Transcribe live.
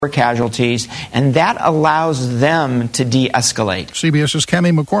casualties, and that allows them to de-escalate. CBS's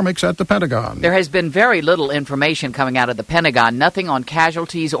Cami McCormick's at the Pentagon. There has been very little information coming out of the Pentagon, nothing on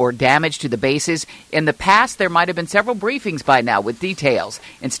casualties or damage to the bases. In the past, there might have been several briefings by now with details.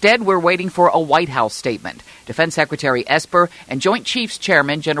 Instead, we're waiting for a White House statement. Defense Secretary Esper and Joint Chiefs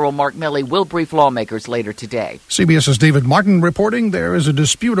Chairman General Mark Milley will brief lawmakers later today. CBS's David Martin reporting there is a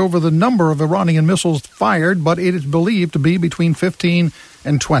dispute over the number of Iranian missiles fired, but it is believed to be between 15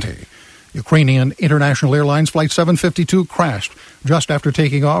 and 20. Ukrainian International Airlines Flight 752 crashed just after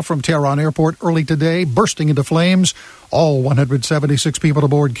taking off from Tehran Airport early today, bursting into flames. All 176 people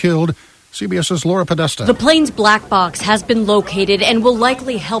aboard killed. CBS's Laura Podesta. The plane's black box has been located and will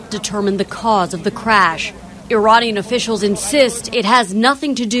likely help determine the cause of the crash. Iranian officials insist it has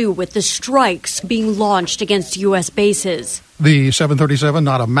nothing to do with the strikes being launched against U.S. bases. The 737,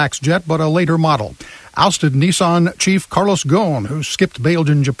 not a MAX jet, but a later model. Ousted Nissan chief Carlos Ghosn, who skipped bail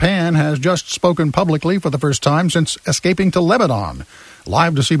in Japan, has just spoken publicly for the first time since escaping to Lebanon.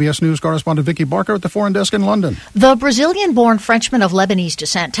 Live to CBS News correspondent Vicky Barker at the Foreign Desk in London. The Brazilian-born Frenchman of Lebanese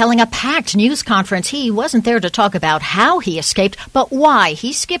descent telling a packed news conference he wasn't there to talk about how he escaped, but why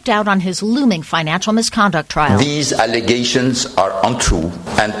he skipped out on his looming financial misconduct trial. These allegations are untrue,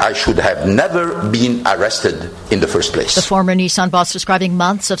 and I should have never been arrested in the first place. The former Nissan boss describing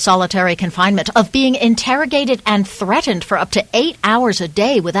months of solitary confinement, of being interrogated and threatened for up to 8 hours a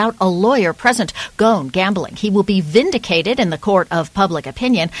day without a lawyer present. Ghosn gambling he will be vindicated in the court of public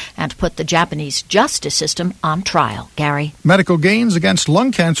opinion and put the Japanese justice system on trial. Gary. Medical gains against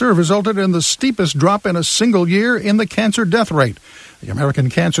lung cancer have resulted in the steepest drop in a single year in the cancer death rate. The American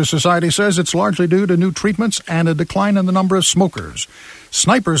Cancer Society says it's largely due to new treatments and a decline in the number of smokers.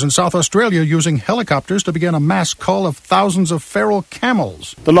 Snipers in South Australia using helicopters to begin a mass cull of thousands of feral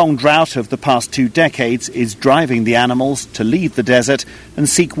camels. The long drought of the past 2 decades is driving the animals to leave the desert and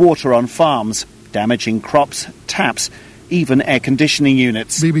seek water on farms, damaging crops, taps, even air conditioning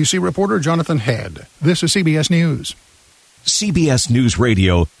units. BBC reporter Jonathan Head. This is CBS News. CBS News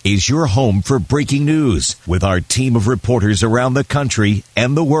Radio is your home for breaking news. With our team of reporters around the country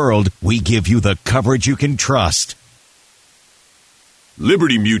and the world, we give you the coverage you can trust.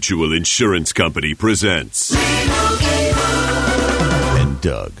 Liberty Mutual Insurance Company presents And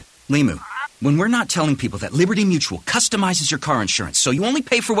Doug. Limu, when we're not telling people that Liberty Mutual customizes your car insurance so you only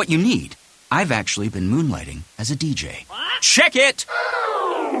pay for what you need, I've actually been moonlighting as a DJ. What? Check it!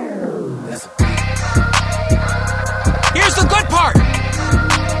 Here's the good part!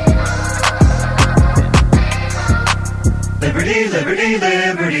 Liberty, liberty,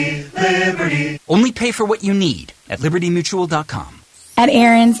 liberty, liberty. Only pay for what you need at libertymutual.com. At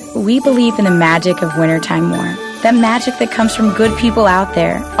Aaron's, we believe in the magic of wintertime more. That magic that comes from good people out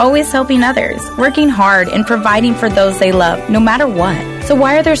there, always helping others, working hard, and providing for those they love, no matter what. So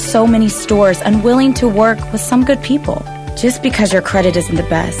why are there so many stores unwilling to work with some good people? Just because your credit isn't the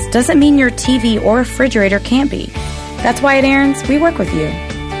best doesn't mean your TV or refrigerator can't be. That's why at Aaron's, we work with you.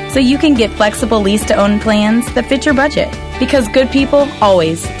 So you can get flexible lease-to-own plans that fit your budget. Because good people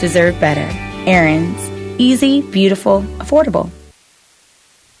always deserve better. Aaron's. Easy, beautiful, affordable.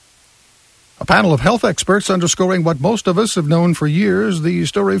 A panel of health experts underscoring what most of us have known for years. The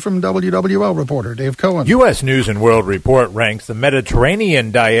story from WWL reporter Dave Cohen. U.S. News & World Report ranks the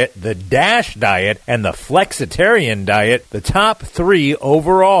Mediterranean diet, the DASH diet, and the Flexitarian diet the top 3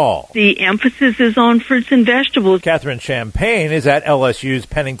 overall. The emphasis is on fruits and vegetables. Catherine Champagne is at LSU's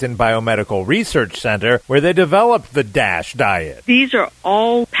Pennington Biomedical Research Center, where they developed the DASH diet. These are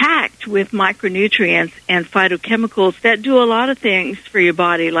all packed with micronutrients and phytochemicals that do a lot of things for your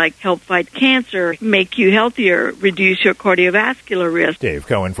body, like help fight cancer, make you healthier, reduce your cardiovascular risk. Dave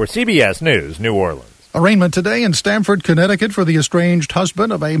Cohen for CBS News, New Orleans. Arraignment today in Stamford, Connecticut for the estranged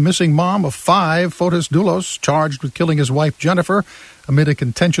husband of a missing mom of 5, Fotis Doulos, charged with killing his wife Jennifer amid a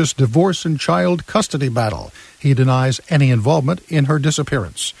contentious divorce and child custody battle. He denies any involvement in her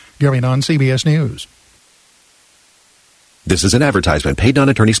disappearance. Gary Nunn, CBS News. This is an advertisement. Paid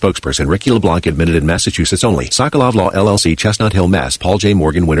non-attorney spokesperson Ricky LeBlanc admitted in Massachusetts only. Sokolov Law LLC, Chestnut Hill, Mass. Paul J.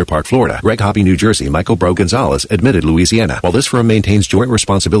 Morgan, Winter Park, Florida. Greg Hoppy, New Jersey. Michael Bro Gonzalez admitted Louisiana. While this firm maintains joint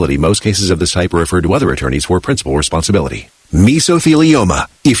responsibility, most cases of this type are referred to other attorneys for principal responsibility. Mesothelioma.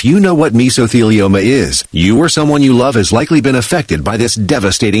 If you know what mesothelioma is, you or someone you love has likely been affected by this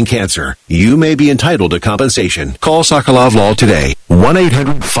devastating cancer. You may be entitled to compensation. Call Sokolov Law today.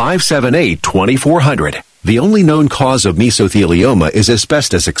 1-800-578-2400. The only known cause of mesothelioma is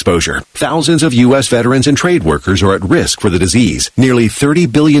asbestos exposure. Thousands of U.S. veterans and trade workers are at risk for the disease. Nearly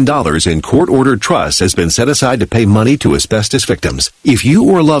 $30 billion in court-ordered trusts has been set aside to pay money to asbestos victims. If you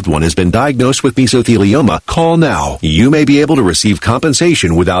or a loved one has been diagnosed with mesothelioma, call now. You may be able to receive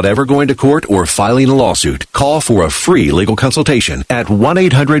compensation without ever going to court or filing a lawsuit. Call for a free legal consultation at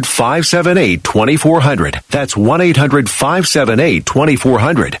 1-800-578-2400. That's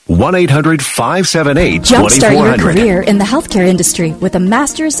 1-800-578-2400. 1-800-578-2400. Jumpstart your career in the healthcare industry with a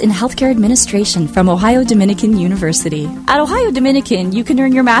Master's in Healthcare Administration from Ohio Dominican University. At Ohio Dominican, you can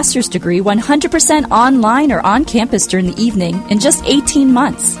earn your master's degree 100% online or on campus during the evening in just 18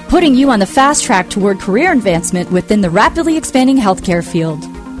 months, putting you on the fast track toward career advancement within the rapidly expanding healthcare field.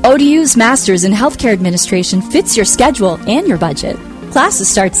 ODU's Master's in Healthcare Administration fits your schedule and your budget. Classes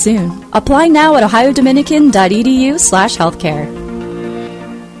start soon. Apply now at ohiodominican.edu/healthcare.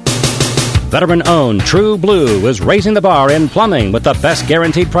 Veteran-owned True Blue is raising the bar in plumbing with the best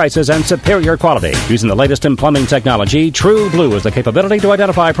guaranteed prices and superior quality. Using the latest in plumbing technology, True Blue has the capability to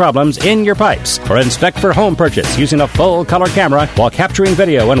identify problems in your pipes or inspect for home purchase using a full-color camera while capturing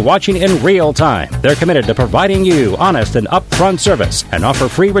video and watching in real time. They're committed to providing you honest and upfront service and offer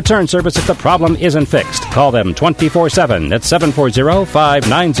free return service if the problem isn't fixed. Call them 24/7 at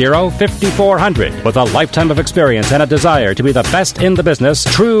 740-590-5400. With a lifetime of experience and a desire to be the best in the business,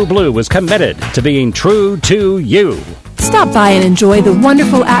 True Blue is committed to being true to you. Stop by and enjoy the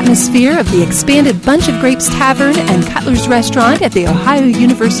wonderful atmosphere of the expanded Bunch of Grapes Tavern and Cutler's Restaurant at the Ohio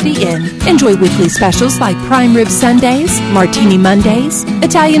University Inn. Enjoy weekly specials like Prime Rib Sundays, Martini Mondays,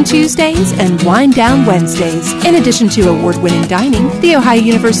 Italian Tuesdays, and Wine Down Wednesdays. In addition to award-winning dining, the Ohio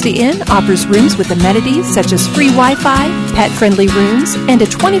University Inn offers rooms with amenities such as free Wi-Fi, pet-friendly rooms, and a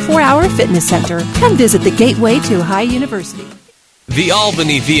 24-hour fitness center. Come visit the gateway to Ohio University. The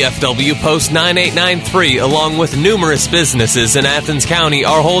Albany VFW Post 9893, along with numerous businesses in Athens County,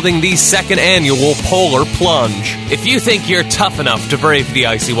 are holding the second annual Polar Plunge. If you think you're tough enough to brave the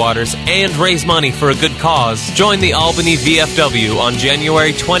icy waters and raise money for a good cause, join the Albany VFW on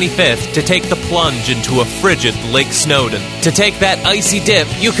January 25th to take the plunge into a frigid Lake Snowdon. To take that icy dip,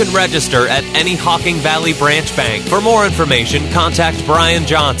 you can register at any Hocking Valley branch bank. For more information, contact Brian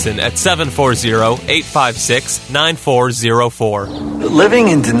Johnson at 740-856-9404. Living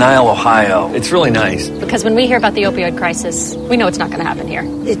in Denial, Ohio, it's really nice. Because when we hear about the opioid crisis, we know it's not going to happen here.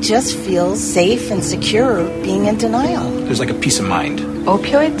 It just feels safe and secure being in denial. There's like a peace of mind.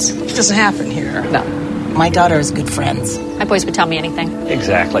 Opioids? It doesn't happen here. No. My daughter has good friends. My boys would tell me anything.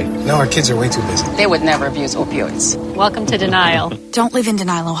 Exactly. No, our kids are way too busy. They would never abuse opioids. Welcome to Denial. Don't live in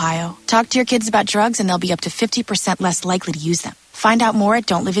denial, Ohio. Talk to your kids about drugs and they'll be up to 50% less likely to use them. Find out more at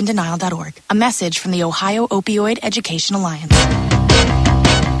don'tliveinDenial.org. A message from the Ohio Opioid Education Alliance.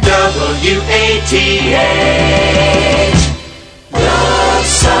 WATH, the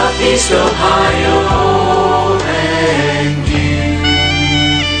Southeast Ohio and you.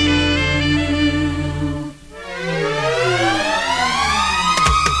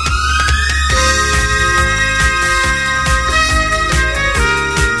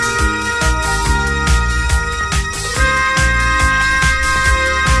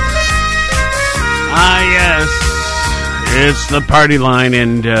 Ah, yes. It's the party line,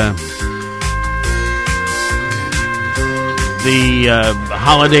 and the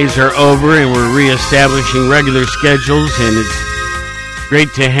holidays are over, and we're reestablishing regular schedules, and it's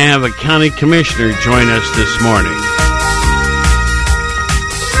great to have a county commissioner join us this morning.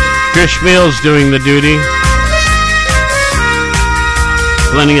 Trish Mills doing the duty.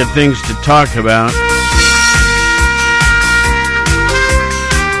 Plenty of things to talk about.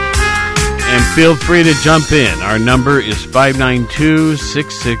 And feel free to jump in. Our number is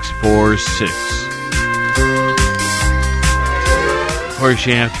 592-6646. Of course,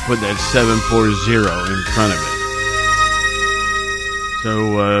 you have to put that 740 in front of it.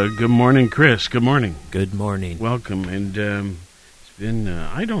 So, good morning, Chris. Good morning. Good morning. Welcome. And it's been,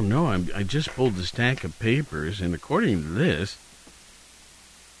 I don't know, I just pulled a stack of papers, and according to this,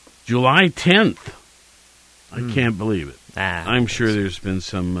 July 10th. I can't believe it. I'm sure there's been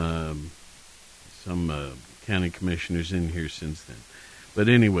some county commissioners in here since then. But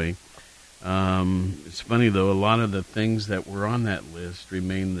anyway, it's funny, though, a lot of the things that were on that list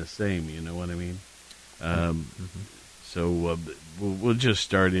remain the same, you know what I mean? So we'll just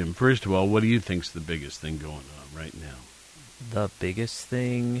start in. First of all, what do you think's the biggest thing going on right now? The biggest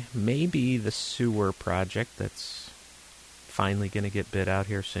thing, maybe the sewer project that's finally going to get bid out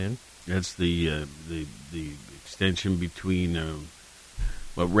here soon. That's the extension between...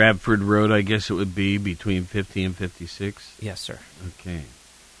 Radford Road, I guess it would be, between 50 and 56? Yes, sir. Okay.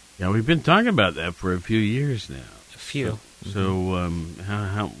 Yeah, we've been talking about that for a few years now. A few. What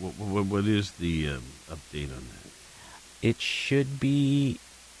is the update on that? It should be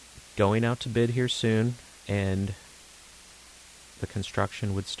going out to bid here soon, and the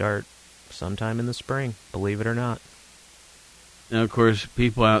construction would start sometime in the spring, believe it or not. Now, of course,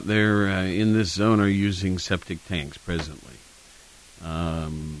 people out there in this zone are using septic tanks presently.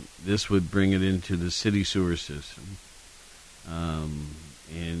 This would bring it into the city sewer system,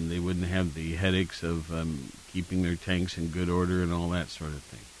 and they wouldn't have the headaches of keeping their tanks in good order and all that sort of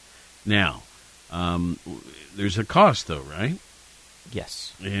thing. Now, there's a cost, though, right?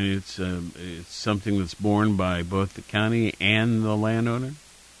 Yes. And it's something that's borne by both the county and the landowner?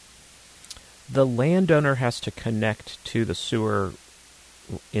 The landowner has to connect to the sewer,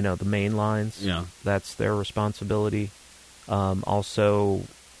 the main lines. Yeah. That's their responsibility. Also,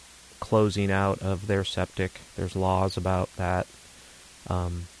 closing out of their septic. There's laws about that.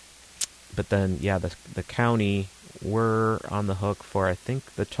 But then, the county, we're on the hook for, I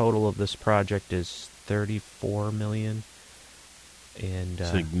think the total of this project is $34 million. And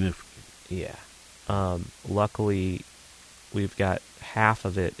significant. Yeah. Luckily, we've got half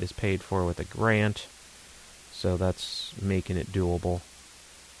of it is paid for with a grant, so that's making it doable.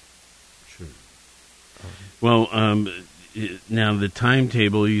 Sure. Well, now the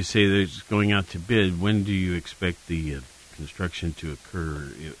timetable, you say that it's going out to bid. When do you expect the construction to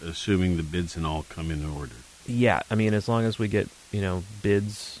occur, assuming the bids and all come in order? Yeah, I mean, as long as we get,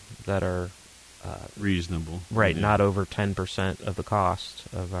 bids that are reasonable. Right, yeah. Not over 10% of the cost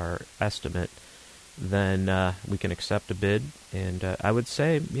of our estimate, then we can accept a bid. And I would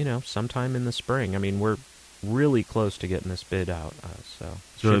say, sometime in the spring. I mean, we're really close to getting this bid out.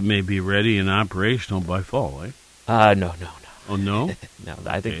 So it may be ready and operational by fall, eh? No. Oh, no? No,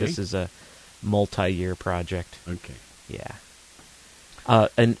 I think this is a multi-year project. Okay. Yeah.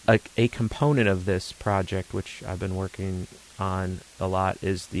 And a component of this project, which I've been working on a lot,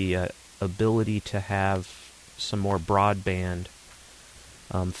 is the ability to have some more broadband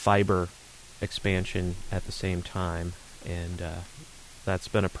fiber expansion at the same time. And that's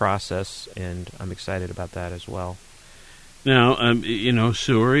been a process, and I'm excited about that as well. Now,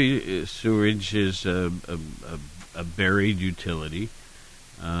 sewerage is a buried utility.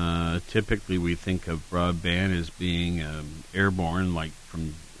 Typically, we think of broadband as being airborne, like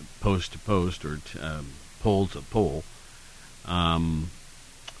from post to post or pole to pole. Are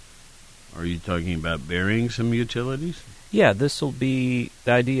you talking about burying some utilities? Yeah, this will be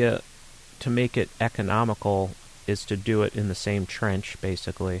the idea to make it economical is to do it in the same trench,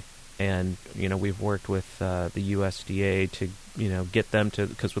 basically. And, we've worked with the USDA to, get them to,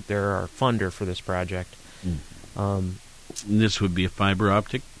 because they're our funder for this project. This would be a fiber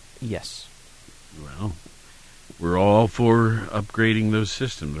optic? Yes. Well, we're all for upgrading those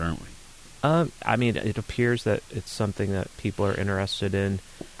systems, aren't we? I mean, it appears that it's something that people are interested in,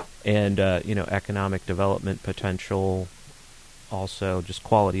 and, economic development potential, also just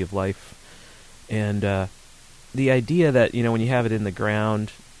quality of life. And the idea that, when you have it in the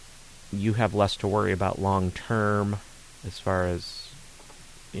ground, you have less to worry about long term as far as,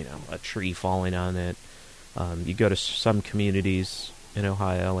 a tree falling on it. You go to some communities in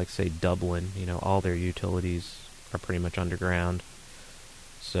Ohio, like, say, Dublin, all their utilities are pretty much underground.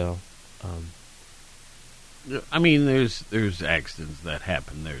 So, I mean, there's accidents that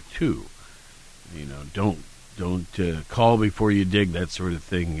happen there, too. Don't call before you dig, that sort of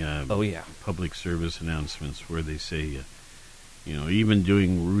thing. Oh, yeah. Public service announcements where they say, even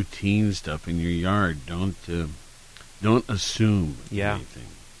doing routine stuff in your yard, don't assume anything.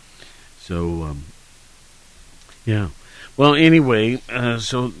 So, yeah. Well, anyway,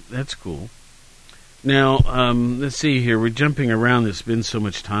 so that's cool. Now, let's see here. We're jumping around. It's been so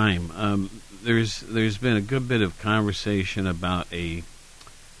much time. There's been a good bit of conversation about a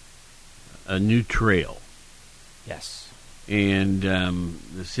new trail. Yes. And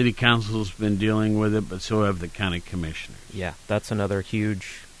the city council's been dealing with it, but so have the county commissioners. Yeah, that's another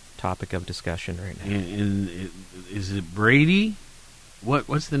huge topic of discussion right now. And is it Brady?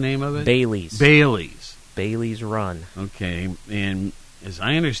 What's the name of it? Bailey's. Bailey's Run. Okay, and as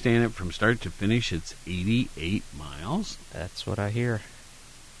I understand it, from start to finish, it's 88 miles. That's what I hear.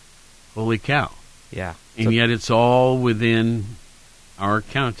 Holy cow. Yeah. And yet it's all within our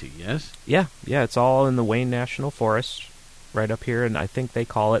county, yes? Yeah, it's all in the Wayne National Forest, right up here, and I think they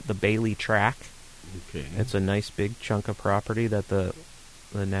call it the Bailey Track. Okay. It's a nice big chunk of property that the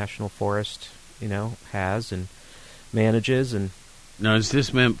National Forest, has and manages. And now, is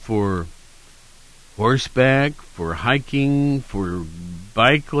this meant for horseback, for hiking, for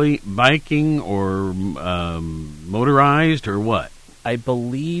biking, or motorized, or what? I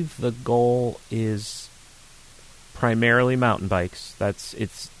believe the goal is primarily mountain bikes.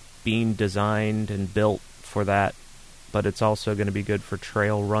 It's being designed and built for that, but it's also going to be good for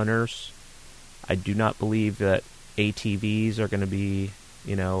trail runners. I do not believe that ATVs are going to be,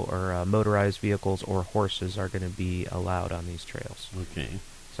 or motorized vehicles or horses are going to be allowed on these trails. Okay.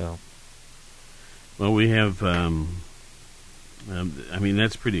 So, well, we have.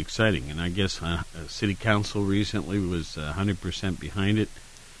 That's pretty exciting, and I guess City Council recently was 100% behind it.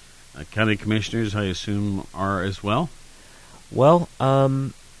 County commissioners, I assume, are as well? Well,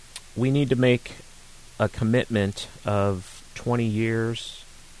 we need to make a commitment of 20 years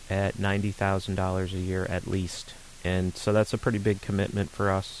at $90,000 a year at least. And so that's a pretty big commitment for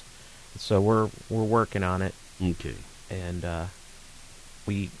us. So we're working on it. Okay. And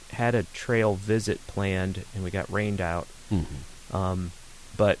we had a trail visit planned, and we got rained out. Mm-hmm.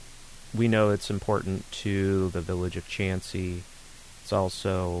 But we know it's important to the village of Chansey. It's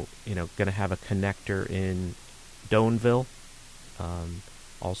also, going to have a connector in Doneville,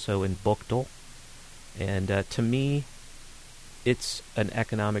 also in Bookdale. And to me, it's an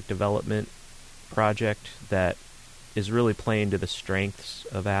economic development project that is really playing to the strengths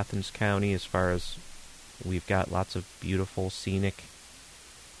of Athens County as far as we've got lots of beautiful, scenic,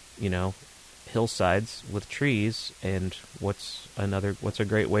 hillsides with trees, and what's a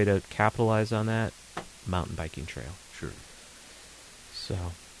great way to capitalize on that? Mountain biking trail. Sure. So,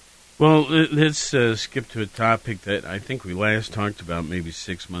 well, let's skip to a topic that I think we last talked about maybe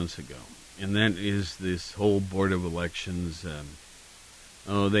 6 months ago, and that is this whole Board of Elections.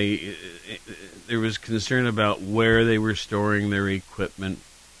 There was concern about where they were storing their equipment.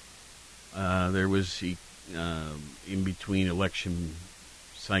 There was in between election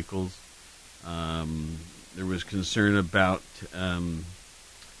cycles. There was concern about,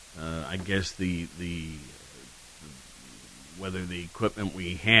 I guess, the whether the equipment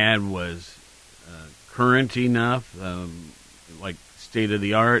we had was current enough, like state of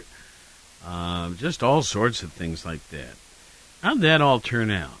the art, just all sorts of things like that. How'd that all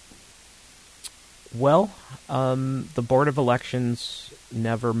turn out? Well, the Board of Elections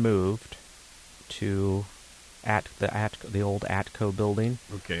never moved to the old ATCO building.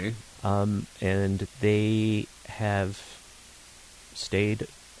 Okay. And they have stayed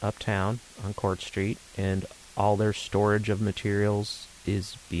uptown on Court Street, and all their storage of materials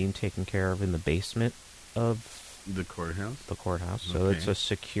is being taken care of in the basement of the courthouse. So Okay. it's a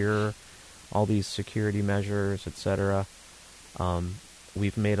secure, all these security measures, etc.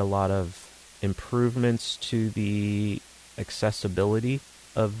 We've made a lot of improvements to the accessibility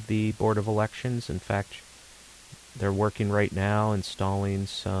of the Board of Elections. In fact, they're working right now installing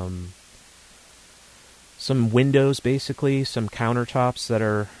some windows, basically, some countertops that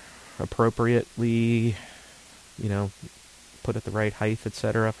are appropriately, put at the right height,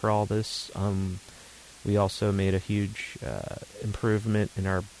 etc. for all this. We also made a huge improvement in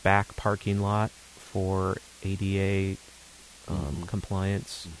our back parking lot for ADA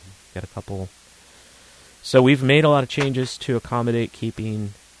compliance. Mm-hmm. Got a couple. So we've made a lot of changes to accommodate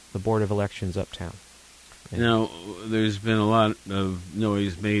keeping the Board of Elections uptown. Now, there's been a lot of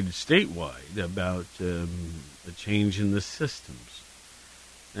noise made statewide about the change in the systems.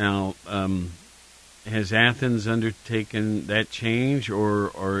 Now, has Athens undertaken that change,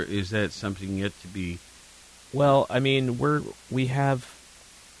 or is that something yet to be? Well, we have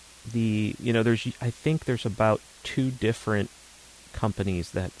I think there's about 2 different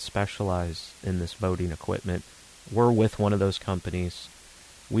companies that specialize in this voting equipment. We're with one of those companies.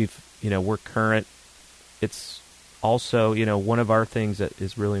 We're current. It's also, one of our things that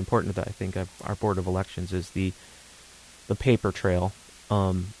is really important that I think of our Board of Elections is the paper trail.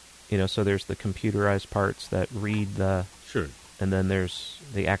 So there's the computerized parts that read the... Sure. And then there's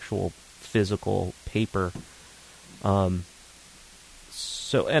the actual physical paper. And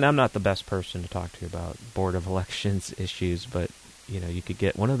I'm not the best person to talk to about Board of Elections issues, but, you could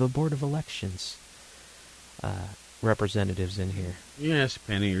get one of the Board of Elections representatives in here. Yes,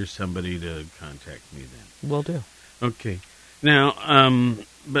 Penny or somebody to contact me then. Will do. Okay. Now,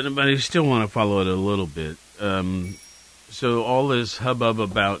 but I still want to follow it a little bit. So all this hubbub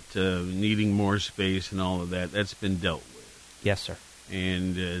about needing more space and all of that's been dealt with. Yes, sir.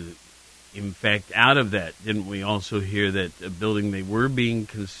 And in fact, out of that, didn't we also hear that a building they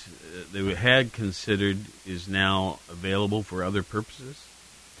had considered is now available for other purposes?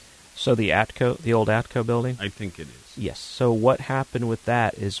 So the old ATCO building? I think it is. Yes. So what happened with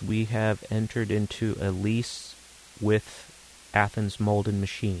that is we have entered into a lease with Athens Mold and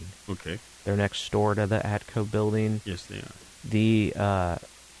Machine. Okay. They're next door to the ATCO building. Yes, they are. The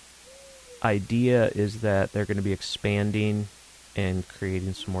idea is that they're going to be expanding and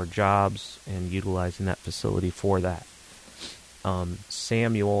creating some more jobs and utilizing that facility for that.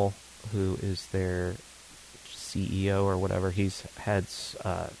 Samuel, who is their CEO or whatever, he's had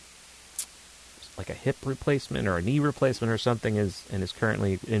like a hip replacement or a knee replacement or something, and is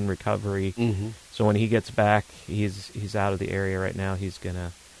currently in recovery. Mm-hmm. So when he gets back, he's out of the area right now. He's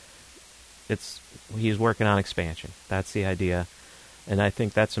working on expansion. That's the idea, and I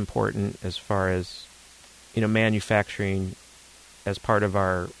think that's important as far as manufacturing as part of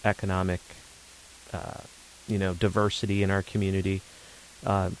our economic diversity in our community,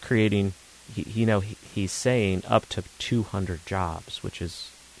 creating. He's saying up to 200 jobs, which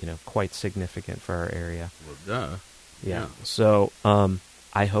is quite significant for our area. Well, duh. Yeah. So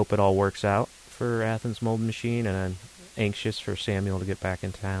I hope it all works out for Athens Mold Machine, and I'm anxious for Samuel to get back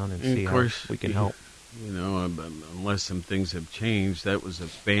in town and see how we can help. Unless some things have changed, that was a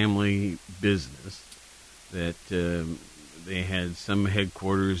family business that they had some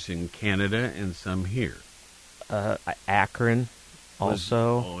headquarters in Canada and some here. Akron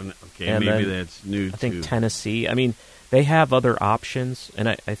also. And maybe that's new too. I think Tennessee. I mean, they have other options, and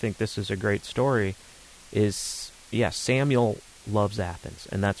I think this is a great story. Samuel loves Athens,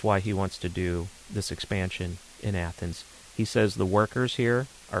 and that's why he wants to do this expansion in Athens. He says the workers here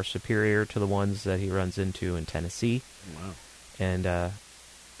are superior to the ones that he runs into in Tennessee. Wow. And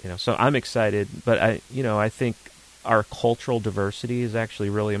so I'm excited, but I think our cultural diversity is actually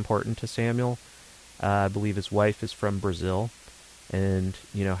really important to Samuel. I believe his wife is from Brazil, and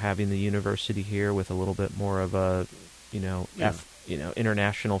having the university here with a little bit more of a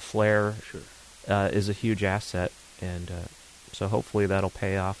international flair is a huge asset, and so hopefully that'll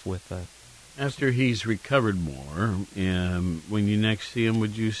pay off with. After he's recovered more, when you next see him,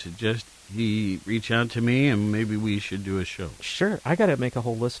 would you suggest he reach out to me, and maybe we should do a show? Sure. I got to make a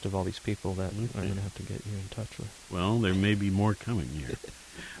whole list of all these people that I'm going to have to get you in touch with. Well, there may be more coming here.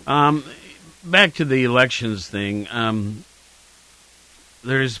 Back to the elections thing.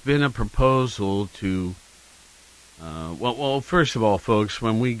 There's been a proposal to... Well, first of all, folks,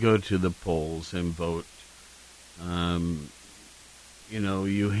 when we go to the polls and vote,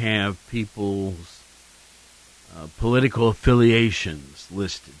 you have people's political affiliations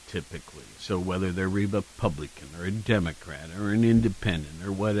listed typically. So whether they're Republican or a Democrat or an independent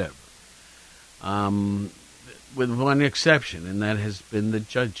or whatever. With one exception, and that has been the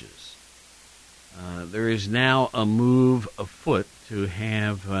judges. There is now a move afoot to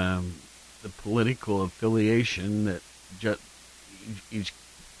have the political affiliation that each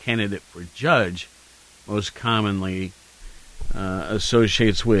candidate for judge most commonly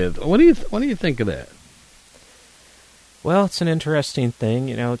associates with. What do you think of that? Well, it's an interesting thing.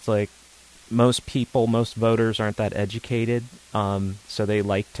 It's like most voters aren't that educated, so they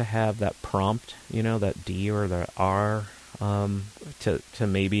like to have that prompt, that D or the R, to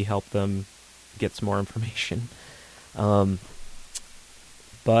maybe help them get some more information.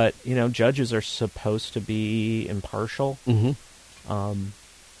 But, judges are supposed to be impartial. Mm-hmm.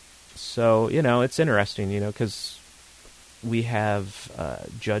 So, it's interesting, because we have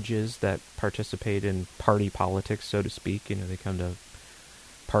judges that participate in party politics, so to speak. They come to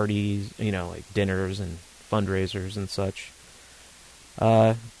parties, like dinners and fundraisers and such.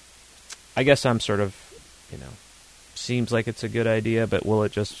 I guess I'm sort of, seems like it's a good idea, but will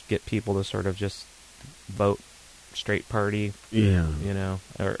it just get people to sort of just vote straight party? Yeah.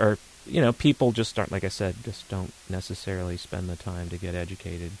 Or people just aren't, like I said, just don't necessarily spend the time to get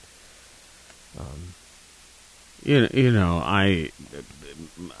educated.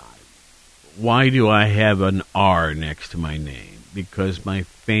 Why do I have an R next to my name? Because my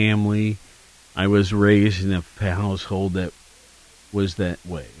family, I was raised in a household that was that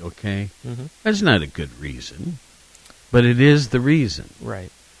way, okay? Mm-hmm. That's not a good reason, but it is the reason.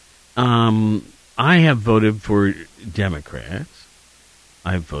 Right. I have voted for Democrats.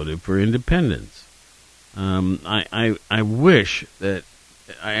 I've voted for independents. I wish that,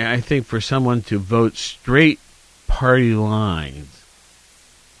 I think for someone to vote straight party lines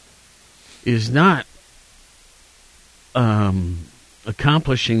is not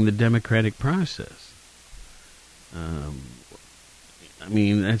accomplishing the democratic process.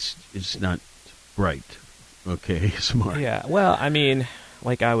 It's not right. Okay, smart. Yeah, well,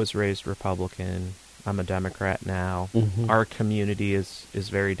 like I was raised Republican. I'm a Democrat now. Mm-hmm. Our community is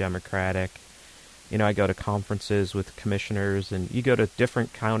very Democratic. I go to conferences with commissioners, and you go to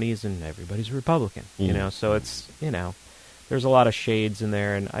different counties, and everybody's Republican. Mm-hmm. So it's, there's a lot of shades in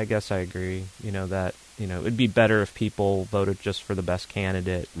there, and I guess I agree, that, it'd be better if people voted just for the best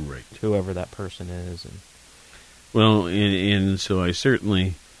candidate, right, whoever that person is. And well, and so I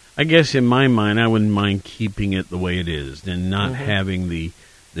certainly I guess in my mind, I wouldn't mind keeping it the way it is and not Mm-hmm. having the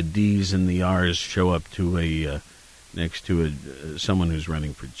D's and the R's show up to next to someone who's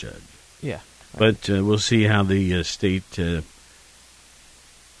running for judge. Yeah. But we'll see how the state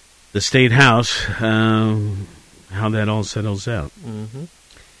house how that all settles out.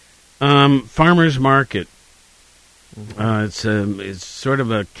 Mm-hmm. Farmers market. It's sort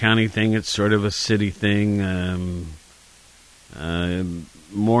of a county thing. It's sort of a city thing.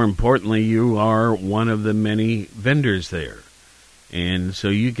 More importantly, you are one of the many vendors there. And so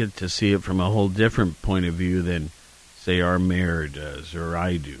you get to see it from a whole different point of view than, say, our mayor does or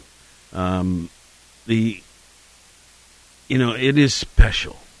I do. It is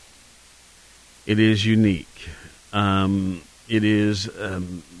special. It is unique. It is,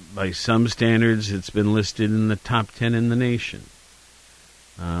 by some standards, it's been listed in the top 10 in the nation.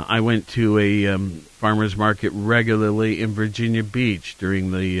 I went to a farmer's market regularly in Virginia Beach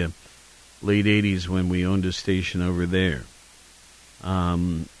during the late 80s when we owned a station over there.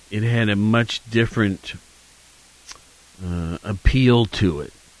 It had a much different appeal to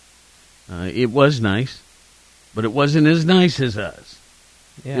it. It was nice, but it wasn't as nice as us.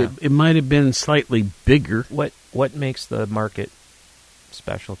 Yeah. It might have been slightly bigger. What makes the market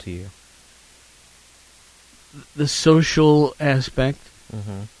special to you? The social aspect.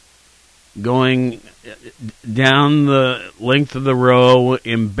 Mm-hmm. Going down the length of the row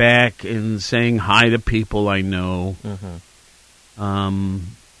and back and saying hi to people I know. Mm-hmm.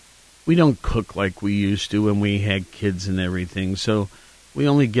 We don't cook like we used to when we had kids and everything, so we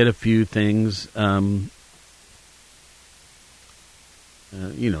only get a few things.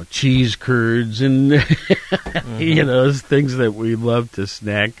 Cheese curds and Mm-hmm. things that we love to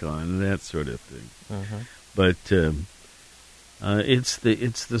snack on, that sort of thing. Mm-hmm. But it's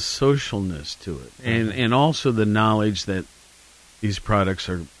the socialness to it, and also the knowledge that these products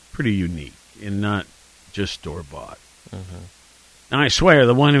are pretty unique and not just store bought. Mm-hmm. Now I swear,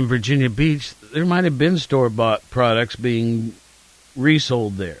 the one in Virginia Beach, there might have been store bought products being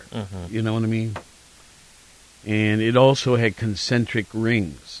resold there. Mm-hmm. You know what I mean? And it also had concentric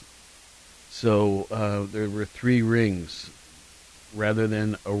rings, so there were 3 rings rather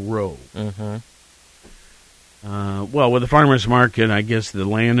than a row. Mm-hmm. Well, with the farmer's market, I guess the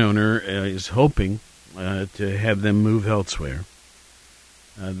landowner is hoping to have them move elsewhere.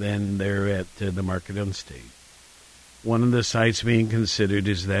 Then they're at the market on State. One of the sites being considered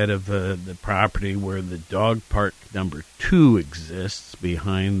is that of the property where the dog park number 2 exists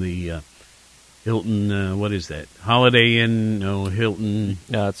behind the Hilton, what is that? Holiday Inn? No, Hilton.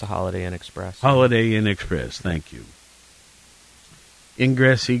 No, it's a Holiday Inn Express. Holiday Inn Express, thank you.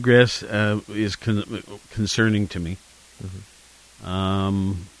 Ingress, egress is concerning to me.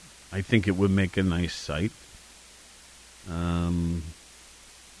 Mm-hmm. I think it would make a nice site. I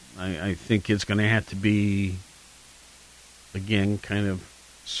think it's going to have to be, again, kind of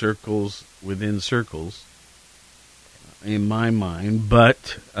circles within circles, in my mind.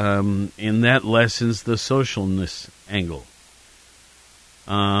 But and that lessens the socialness angle.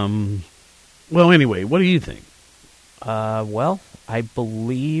 Well, anyway, what do you think? Well, I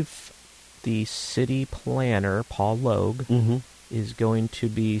believe the city planner, Paul Logue, Mm-hmm. is going to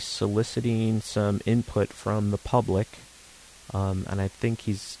be soliciting some input from the public, and I think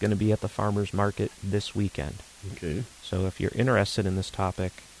he's going to be at the farmer's market this weekend. Okay. So if you're interested in this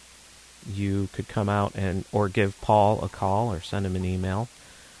topic, you could come out or give Paul a call or send him an email.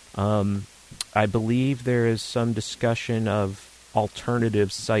 I believe there is some discussion of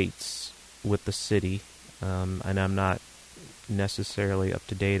alternative sites with the city, and I'm not necessarily up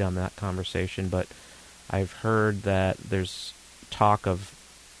to date on that conversation, but I've heard that there's talk of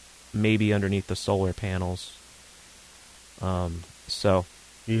maybe underneath the solar panels. Yeah,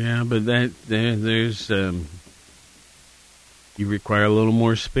 but there's you require a little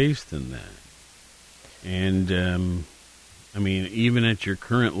more space than that, and I mean, even at your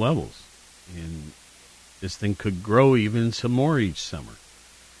current levels, and this thing could grow even some more each summer.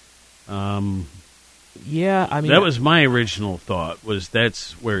 Yeah, I mean, that was my original thought, was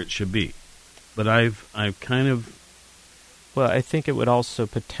that's where it should be, but I've kind of. Well, I think it would also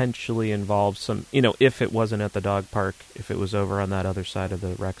potentially involve some, if it wasn't at the dog park, if it was over on that other side of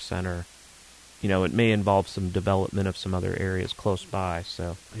the rec center, it may involve some development of some other areas close by.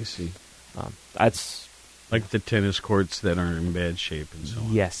 So I see. That's like the tennis courts that are in bad shape and so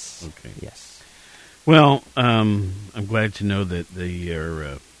on. Yes. Okay. Yes. Well, I'm glad to know that they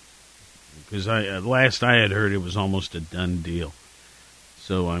are, because last I had heard it was almost a done deal.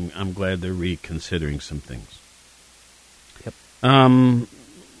 So I'm glad they're reconsidering some things. Yep.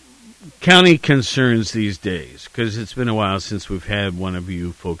 County concerns these days, because it's been a while since we've had one of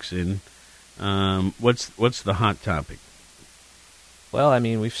you folks in. What's the hot topic? Well, I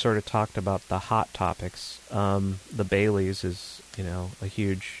mean, we've sort of talked about the hot topics. The Baileys is, a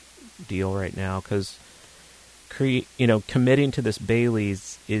huge deal right now because, committing to this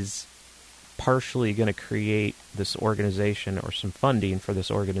Baileys is partially going to create this organization or some funding for this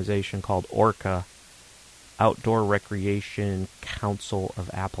organization called ORCA, Outdoor Recreation Council of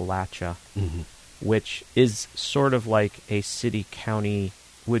Appalachia, which is sort of like a city-county,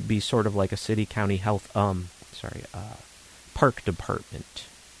 would be sort of like a city-county health, park department.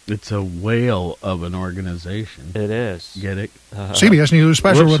 It's a whale of an organization. It is. Get it? CBS News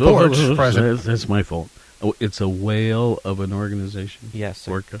special reports. President. That's my fault. Oh, it's a whale of an organization? Yes,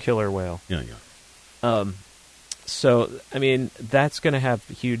 ORCA? A killer whale. Yeah. So, I mean, that's going to have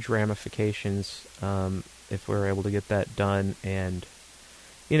huge ramifications if we're able to get that done. And,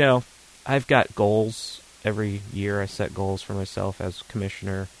 I've got goals. Every year I set goals for myself as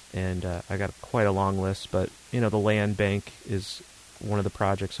commissioner, and I got quite a long list. But, the land bank is one of the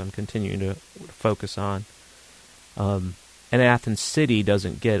projects I'm continuing to focus on. And Athens City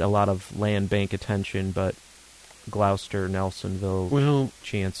doesn't get a lot of land bank attention, but Gloucester, Nelsonville,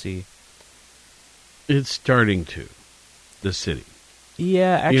 Chansey. It's starting to, the city.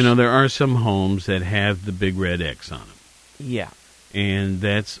 Yeah, actually. There are some homes that have the big red X on them. Yeah. And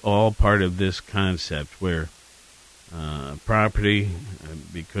that's all part of this concept where property,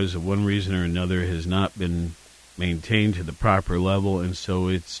 because of one reason or another, has not been maintained to the proper level, and so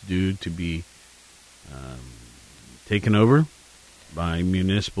it's due to be taken over by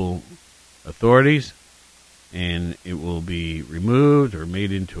municipal authorities, and it will be removed or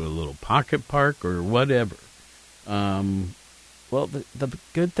made into a little pocket park or whatever. Well, the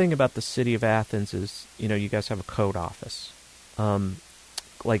good thing about the city of Athens is, you guys have a code office.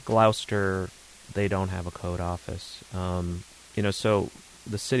 Like Gloucester, they don't have a code office. So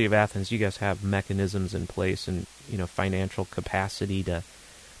the city of Athens, you guys have mechanisms in place and, financial capacity to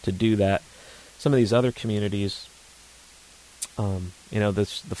do that. Some of these other communities,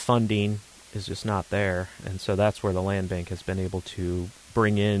 the funding is just not there. And so that's where the land bank has been able to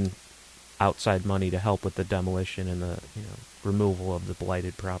bring in outside money to help with the demolition and the, removal of the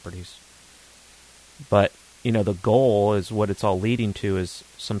blighted properties. But, the goal is what it's all leading to is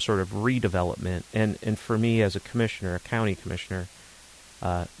some sort of redevelopment. And for me as a commissioner, a county commissioner,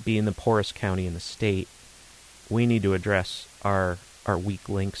 being the poorest county in the state, we need to address our weak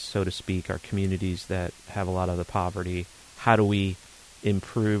links, so to speak, our communities that have a lot of the poverty. How do we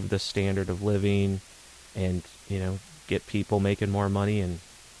improve the standard of living and, get people making more money? And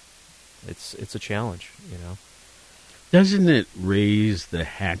it's a challenge, Doesn't it raise the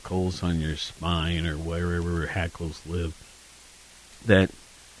hackles on your spine or wherever hackles live that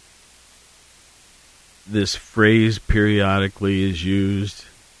this phrase periodically is used,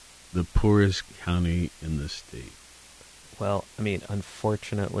 the poorest county in the state? Well, I mean,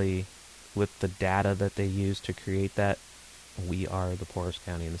 unfortunately, with the data that they use to create that, we are the poorest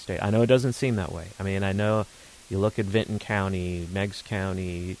county in the state. I know it doesn't seem that way. I mean, I know you look at Vinton County, Meigs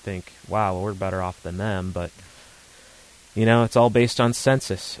County, you think, wow, we're better off than them, but it's all based on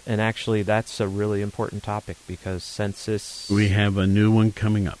census, and actually that's a really important topic because census... We have a new one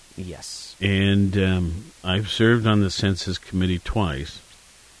coming up. Yes. And I've served on the census committee twice.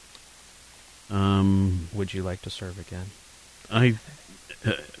 Would you like to serve again? At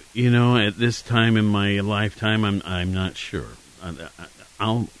this time in my lifetime, I'm not sure.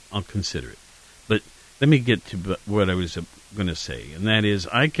 I'll consider it. But let me get to what I was going to say, and that is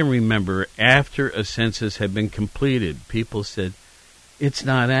I can remember after a census had been completed, people said, it's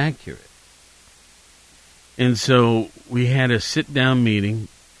not accurate. And so we had a sit-down meeting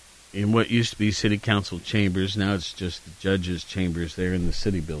in what used to be city council chambers. Now it's just the judges' chambers there in the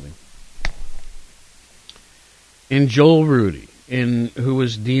city building. And Joel Rudy, who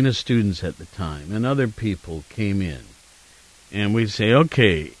was dean of students at the time, and other people came in. And we'd say,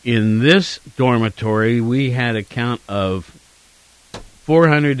 okay, in this dormitory, we had a count of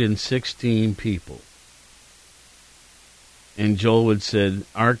 416 people. And Joel would said,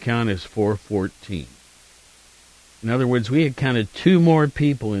 our count is 414. In other words, we had counted 2 more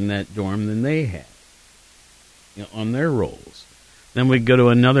people in that dorm than they had on their rolls. Then we'd go to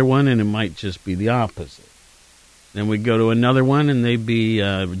another one, and it might just be the opposite. Then we'd go to another one, and they'd be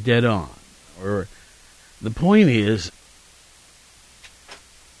dead on. Or the point is,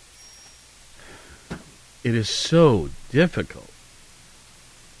 it is so difficult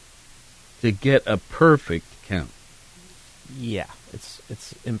to get a perfect count. Yeah,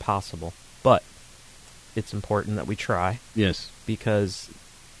 it's impossible. But it's important that we try. Yes. Because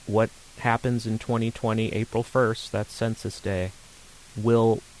what happens in 2020, April 1st, that's Census Day,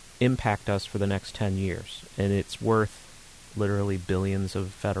 will impact us for the next 10 years. And it's worth literally billions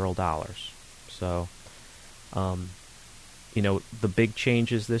of federal dollars. So, the big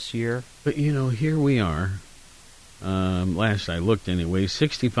changes this year. But, here we are. Last I looked anyway,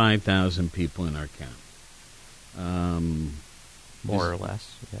 65,000 people in our county. More or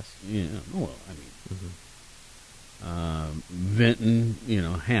less, yes. Yeah, well, Vinton,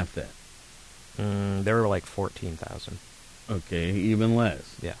 half that. There were like 14,000. Okay, even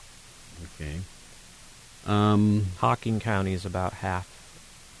less. Yeah. Okay. Hocking County is about half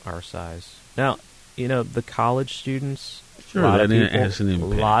our size. Now, the college students, sure, a has an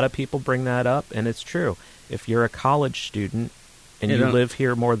impact. lot of people bring that up, and it's true. If you're a college student and you live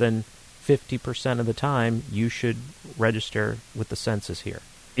here more than 50% of the time, you should register with the census here.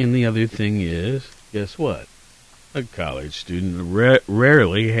 And the other thing is, guess what? A college student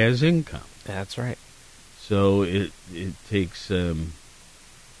rarely has income. That's right. So it takes,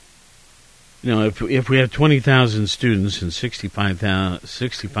 if we have 20,000 students and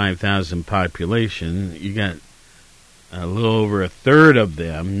 65,000 population, you got a little over a third of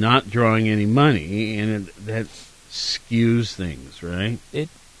them not drawing any money, and that skews things, right? It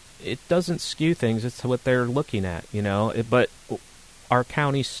doesn't skew things. It's what they're looking at, but our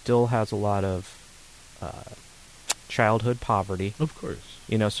county still has a lot of childhood poverty. Of course.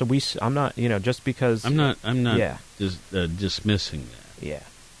 So I'm not, just because... I'm not dismissing that. Yeah.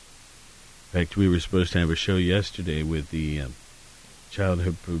 In fact, we were supposed to have a show yesterday with the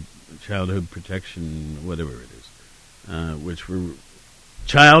childhood protection, whatever it is, which were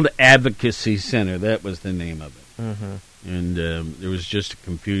Child Advocacy Center. That was the name of it. Mm-hmm. And there was just a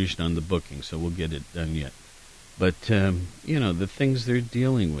confusion on the booking, so we'll get it done yet. But, the things they're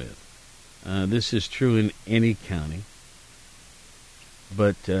dealing with. This is true in any county.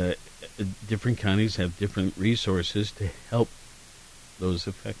 But different counties have different resources to help those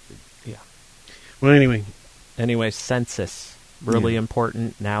affected. Yeah. Well, anyway, census. Really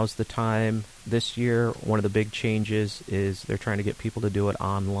important. Now's the time. This year, one of the big changes is they're trying to get people to do it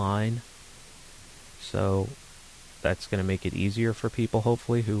online. So that's going to make it easier for people,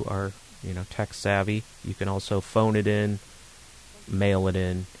 hopefully, who are, tech savvy. You can also phone it in, mail it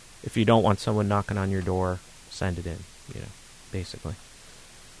in. If you don't want someone knocking on your door, send it in, basically.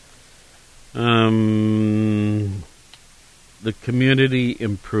 The Community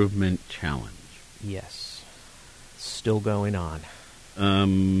Improvement Challenge. Yes. Still going on.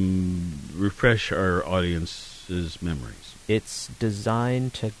 Refresh our audience's memories. It's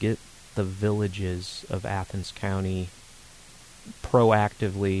designed to get the villages of Athens County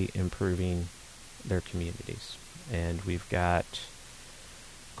proactively improving their communities. And we've got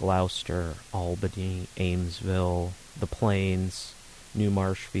Gloucester, Albany, Amesville, the Plains, New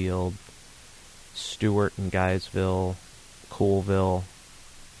Marshfield, Stewart and Guysville, Coolville.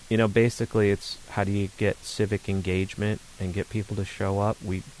 Basically it's how do you get civic engagement and get people to show up.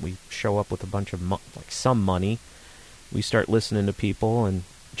 We show up with a bunch of some money. We start listening to people, and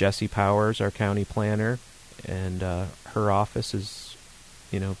Jessie Powers, our county planner, and her office is,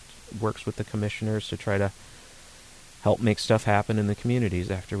 works with the commissioners to try to help make stuff happen in the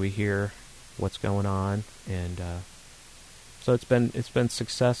communities after we hear what's going on. And so it's been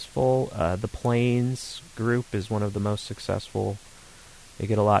successful. The Plains group is one of the most successful. They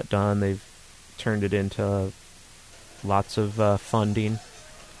get a lot done. They've turned it into lots of funding.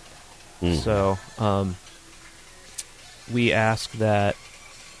 So we ask that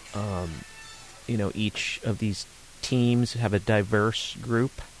each of these teams have a diverse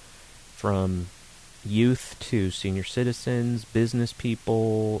group, from youth to senior citizens, business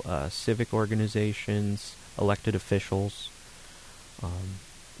people, civic organizations, elected officials.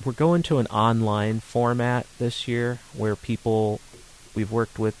 We're going to an online format this year where we've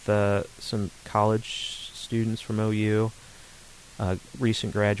worked with some college students from OU,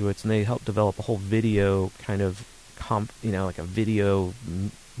 recent graduates, and they helped develop a whole video kind of, like a video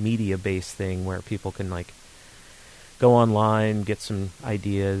media-based thing where people can go online, get some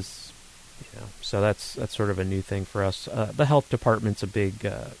ideas. So that's sort of a new thing for us. The health department's a big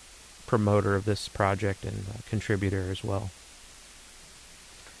promoter of this project and contributor as well.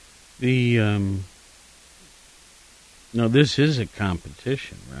 No, this is a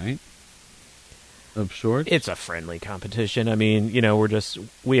competition, right? Of sorts? It's a friendly competition. I mean,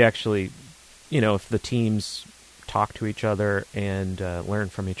 we actually, if the teams talk to each other and learn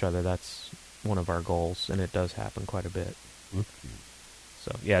from each other, that's one of our goals, and it does happen quite a bit. Okay.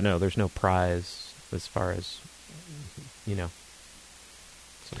 So, there's no prize as far as, So.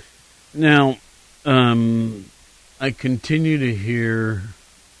 Now, I continue to hear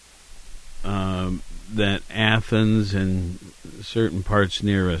that Athens and certain parts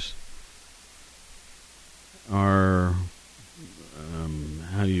near us are,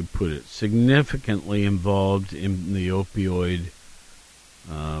 how do you put it, significantly involved in the opioid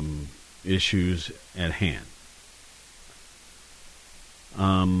issues at hand.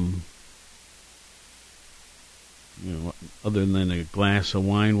 Other than a glass of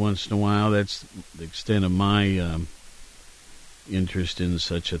wine once in a while, that's the extent of my interest in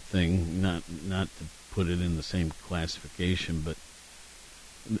such a thing. Not to put it in the same classification, but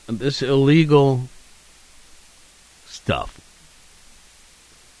this illegal stuff.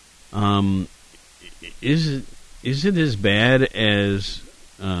 Is it as bad as?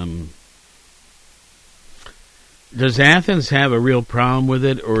 Does Athens have a real problem with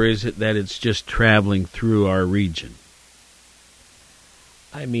it, or is it that it's just traveling through our region?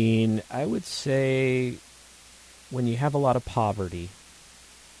 I mean, I would say when you have a lot of poverty,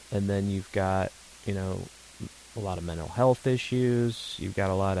 and then you've got, a lot of mental health issues, you've got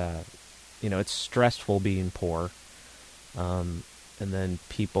a lot of, it's stressful being poor, and then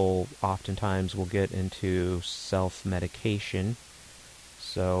people oftentimes will get into self-medication.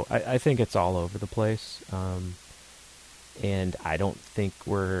 So I think it's all over the place. And I don't think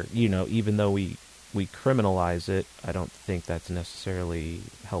we're, even though we criminalize it, I don't think that's necessarily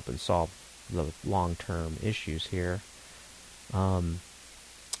helping solve the long-term issues here.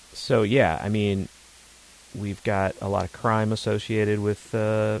 So, yeah, I mean, we've got a lot of crime associated with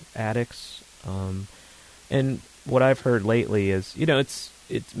addicts. And what I've heard lately is,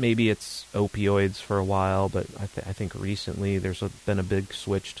 maybe it's opioids for a while, but I think recently there's been a big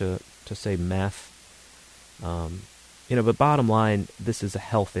switch to say meth. But bottom line, this is a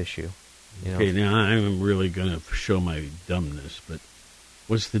health issue. Okay, now I'm really going to show my dumbness, but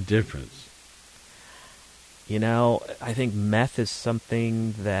what's the difference? I think meth is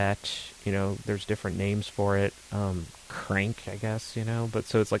something that, there's different names for it. Crank, I guess, but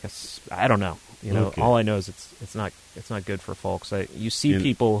so it's like I don't know. Okay. All I know is it's not good for folks. You see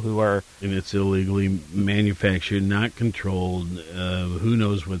people who are... And it's illegally manufactured, not controlled, who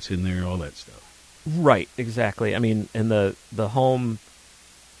knows what's in there, all that stuff. Right, exactly. I mean, and the home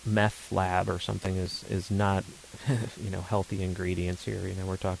meth lab or something is not, healthy ingredients here.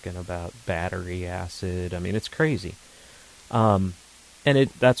 We're talking about battery acid. I mean, it's crazy. And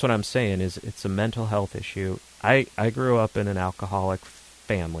that's what I'm saying is it's a mental health issue. I grew up in an alcoholic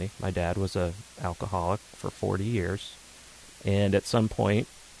family. My dad was a alcoholic for 40 years. And at some point,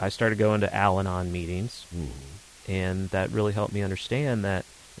 I started going to Al-Anon meetings. Mm-hmm. And that really helped me understand that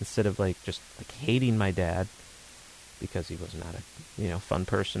instead of just hating my dad because he was not a fun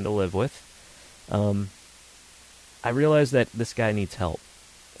person to live with, I realized that this guy needs help,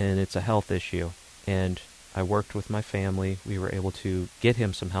 and it's a health issue. And I worked with my family. We were able to get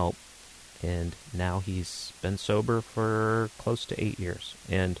him some help, and now he's been sober for close to 8 years.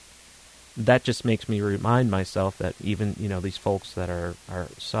 And that just makes me remind myself that even these folks that are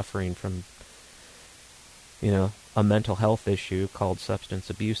suffering from a mental health issue called substance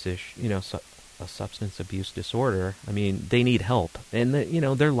abuse a substance abuse disorder. I mean, they need help, and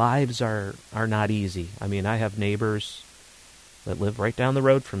their lives are not easy. I mean, I have neighbors that live right down the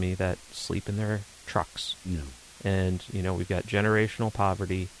road from me that sleep in their trucks, and we've got generational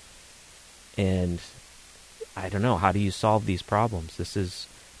poverty, and I don't know, how do you solve these problems? This is,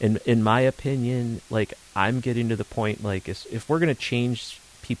 in my opinion, I'm getting to the point if we're going to change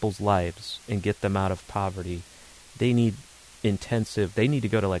people's lives and get them out of poverty, they need to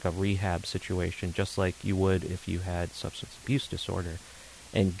go to a rehab situation, just like you would if you had substance abuse disorder,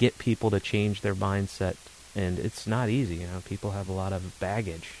 and get people to change their mindset. And it's not easy. People have a lot of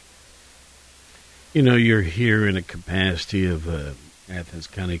baggage. You're here in a capacity of Athens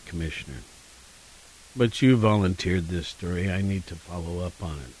County Commissioner, but you volunteered this story. I need to follow up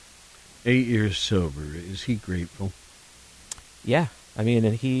on it. 8 years sober. Is he grateful? Yeah. I mean,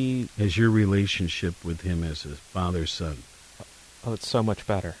 and he... Has your relationship with him as a father-son? Oh, it's so much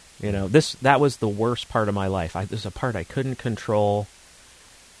better. That was the worst part of my life. There's a part I couldn't control,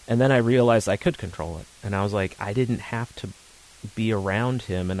 and then I realized I could control it. And I was like, I didn't have to be around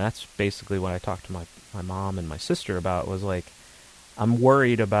him, and that's basically what I talked to my mom and my sister about, was I'm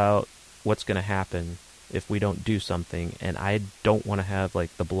worried about what's going to happen if we don't do something, and I don't want to have,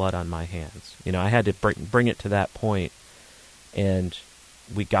 the blood on my hands. I had to bring it to that point. And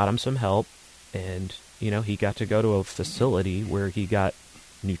we got him some help, and, he got to go to a facility where he got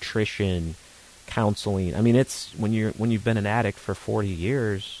nutrition, counseling. I mean, it's when you've been an addict for 40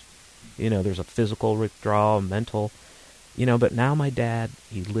 years, there's a physical withdrawal, mental, but now my dad,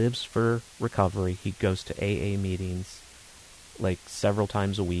 he lives for recovery. He goes to AA meetings, like several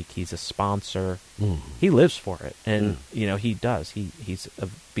times a week. He's a sponsor. He lives for it, and he does. He's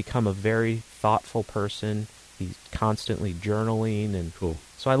become a very thoughtful person. He's constantly journaling, and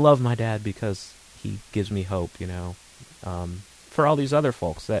so I love my dad because he gives me hope. For all these other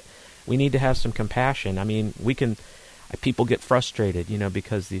folks, that we need to have some compassion. I mean, people get frustrated,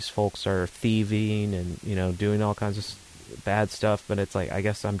 because these folks are thieving and doing all kinds of bad stuff. But it's like, I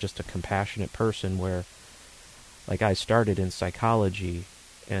guess I'm just a compassionate person where. Like, I started in psychology,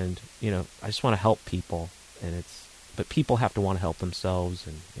 and, I just want to help people, but people have to want to help themselves,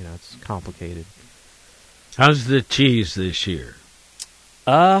 and, it's complicated. How's the cheese this year?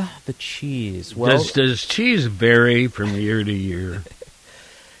 The cheese, well... Does cheese vary from year to year?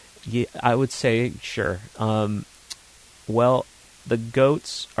 Yeah, I would say, sure. Well, the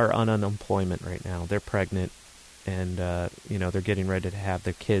goats are on unemployment right now. They're pregnant, and, they're getting ready to have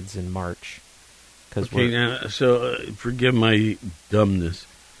their kids in March. Now, so forgive my dumbness.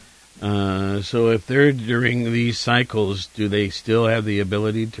 So if they're during these cycles, do they still have the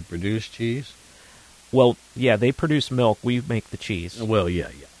ability to produce cheese? Well, yeah, they produce milk. We make the cheese. Well, yeah.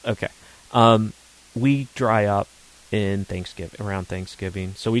 Okay. We dry up around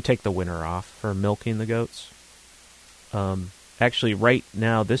Thanksgiving, so we take the winter off for milking the goats. Actually, right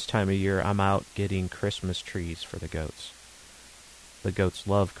now, this time of year, I'm out getting Christmas trees for the goats. The goats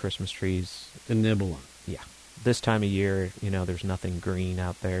love Christmas trees. To nibble on. Yeah. This time of year, there's nothing green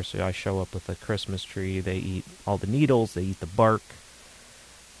out there, so I show up with a Christmas tree. They eat all the needles. They eat the bark.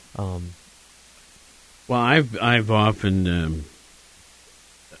 Well, I've often,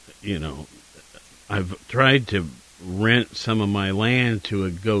 I've tried to rent some of my land to a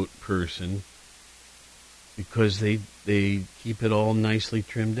goat person because they keep it all nicely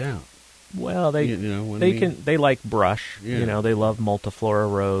trimmed out. Well, they like brush. Yeah. They love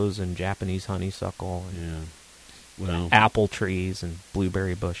multiflora rose and Japanese honeysuckle. And well, apple trees and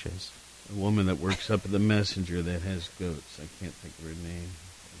blueberry bushes. A woman that works up at the Messenger that has goats. I can't think of her name.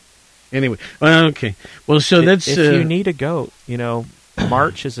 Anyway, okay. Well, so that's if you need a goat,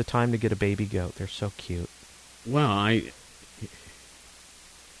 March is the time to get a baby goat. They're so cute. Well,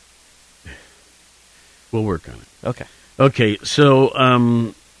 we'll work on it. Okay. Okay.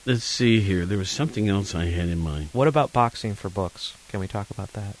 So. Let's see here. There was something else I had in mind. What about boxing for books? Can we talk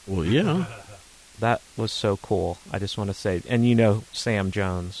about that? Well, yeah. That was so cool. I just want to say, and Sam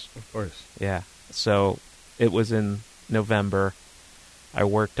Jones. Of course. Yeah. So it was in November. I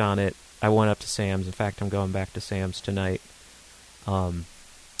worked on it. I went up to Sam's. In fact, I'm going back to Sam's tonight. And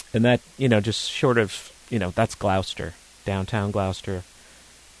that, just short of, that's Gloucester, downtown Gloucester.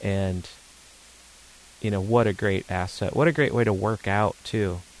 And, what a great asset. What a great way to work out,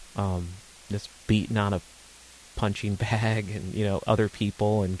 too. Just beating on a punching bag and, other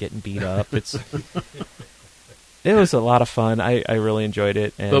people and getting beat up. It was a lot of fun. I really enjoyed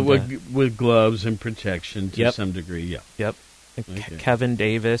it. And, but with gloves and protection to some degree, yeah. Yep. Okay. Kevin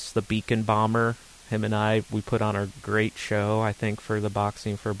Davis, the Beacon Bomber, him and we put on a great show, I think, for the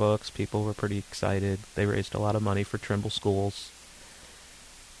Boxing for Books. People were pretty excited. They raised a lot of money for Trimble schools.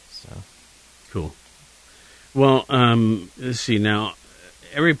 So cool. Well, let's see. Now,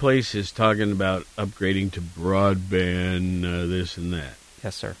 every place is talking about upgrading to broadband, this and that.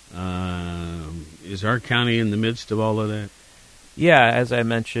 Yes, sir. Is our county in the midst of all of that? Yeah, as I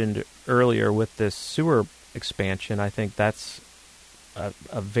mentioned earlier with this sewer expansion, I think that's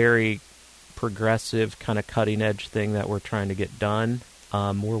a very progressive, kind of cutting-edge thing that we're trying to get done.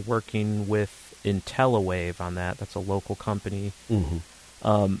 We're working with IntelliWave on that. That's a local company. Mm-hmm.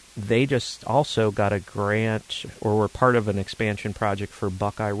 They just also got a grant, or were part of an expansion project for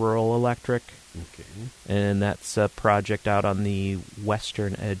Buckeye Rural Electric. Okay. And that's a project out on the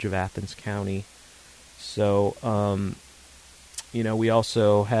western edge of Athens County. So, we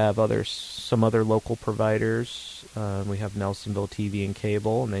also have some other local providers. We have Nelsonville TV and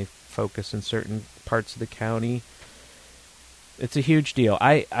Cable, and they focus in certain parts of the county. It's a huge deal.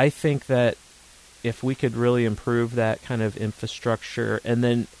 I think that if we could really improve that kind of infrastructure and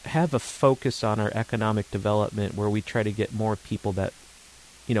then have a focus on our economic development where we try to get more people that,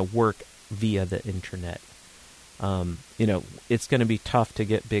 work via the internet. It's going to be tough to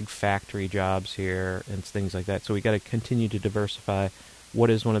get big factory jobs here and things like that. So we got to continue to diversify. What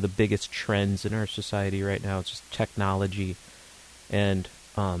is one of the biggest trends in our society right now? It's just technology. And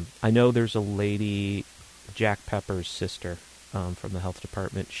I know there's a lady, Jack Pepper's sister, from the health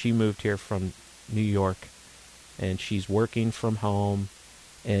department. She moved here from New York, and she's working from home,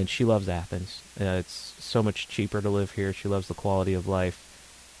 and she loves Athens. It's so much cheaper to live here. She loves the quality of life.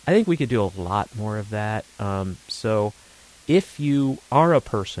 I think we could do a lot more of that. So if you are a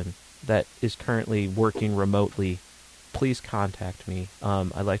person that is currently working remotely please contact me.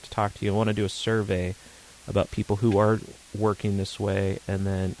 I'd like to talk to you. I want to do a survey about people who are working this way, and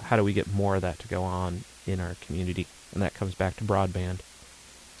then how do we get more of that to go on in our community? And that comes back to broadband.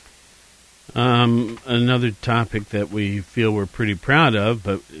 Another topic that we feel we're pretty proud of,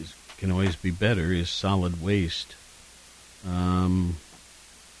 but can always be better, is solid waste.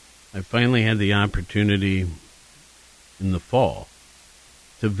 I finally had the opportunity in the fall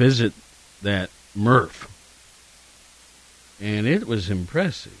to visit that MRF, and it was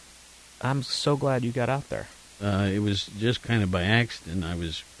impressive. I'm so glad you got out there. It was just kind of by accident. I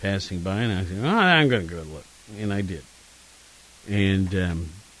was passing by, and I said, I'm going to go look. And I did. And,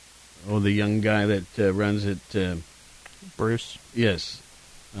 the young guy that runs it... Bruce? Yes.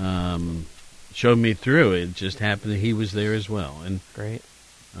 Showed me through. It just happened that he was there as well. And great.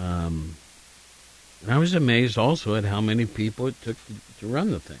 And I was amazed also at how many people it took to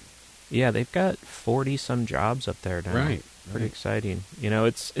run the thing. Yeah, they've got 40-some jobs up there now. Right. Pretty exciting.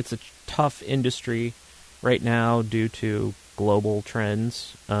 It's a tough industry right now due to global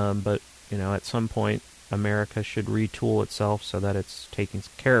trends, but, at some point, America should retool itself so that it's taking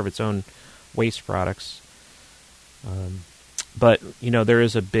care of its own waste products. But, there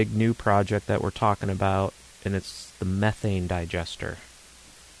is a big new project that we're talking about, and it's the methane digester.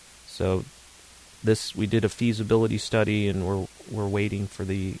 So we did a feasibility study, and we're waiting for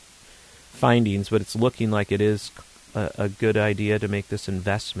the findings, but it's looking like it is a good idea to make this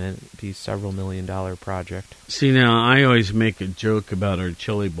investment. It'd be $several million project. See, now, I always make a joke about our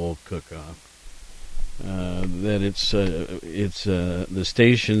chili bowl cook-off. That it's the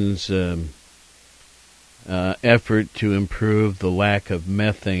station's effort to improve the lack of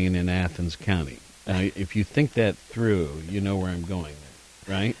methane in Athens County. If you think that through, you know where I'm going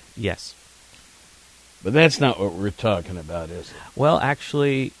there, right? Yes. But that's not what we're talking about, is it? Well,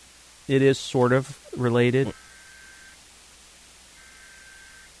 actually, it is sort of related.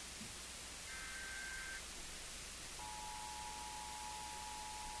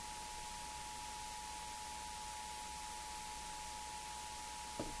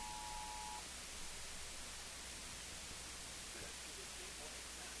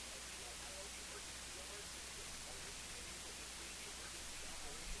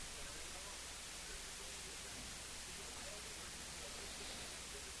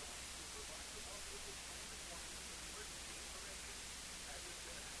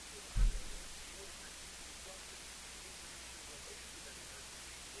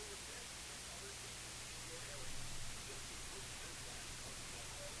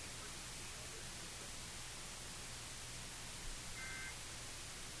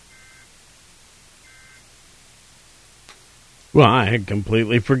 Well, I had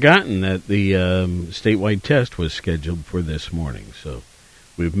completely forgotten that the statewide test was scheduled for this morning. So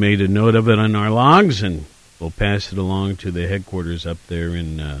we've made a note of it on our logs, and we'll pass it along to the headquarters up there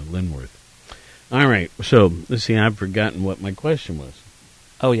in Linworth. All right. So let's see. I've forgotten what my question was.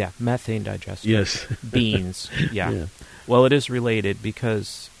 Oh, yeah. Methane digester. Yes. Beans. Yeah. Well, it is related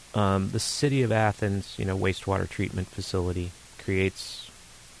because the city of Athens, wastewater treatment facility creates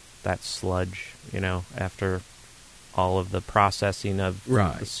that sludge, after all of the processing of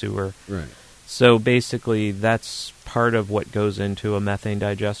the sewer. Right. So basically, that's part of what goes into a methane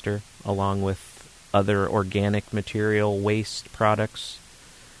digester, along with other organic material waste products.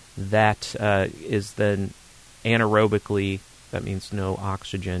 That is then anaerobically, that means no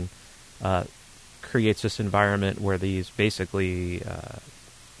oxygen, creates this environment where these basically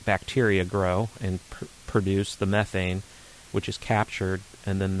bacteria grow and produce the methane, which is captured,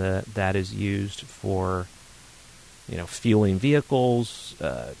 and then that is used for fueling vehicles,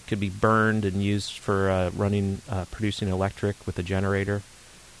 could be burned and used for producing electric with a generator.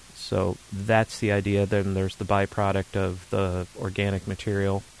 So that's the idea. Then there's the byproduct of the organic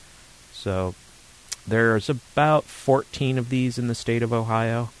material. So there's about 14 of these in the state of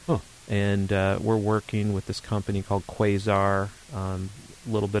Ohio. Huh. And we're working with this company called Quasar, a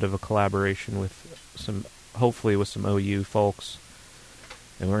little bit of a collaboration with hopefully with some OU folks.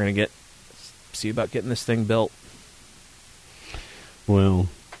 And we're going to see about getting this thing built. Well,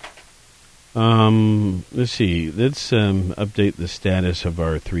 let's see. Let's update the status of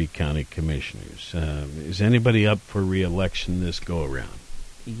our 3 county commissioners. Is anybody up for re-election this go-around?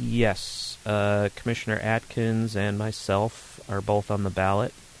 Yes. Commissioner Atkins and myself are both on the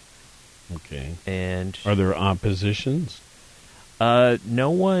ballot. Okay. And are there oppositions? No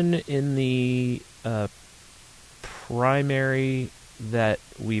one in the primary that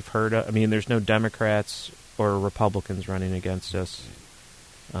we've heard of. I mean, there's no Democrats or Republicans running against us.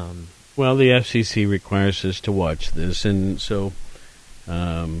 Well, the FCC requires us to watch this, and so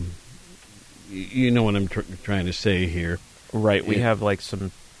you know what I'm trying to say here. Right. We have like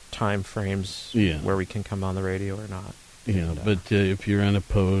some time frames where we can come on the radio or not. Yeah, but if you're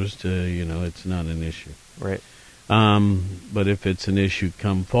unopposed, it's not an issue. Right. But if it's an issue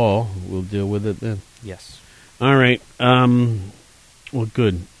come fall, we'll deal with it then. Yes. All right. Well,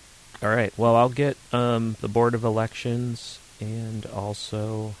 good. All right. Well, I'll get the Board of Elections and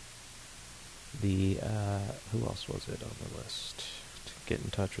also the who else was it on the list to get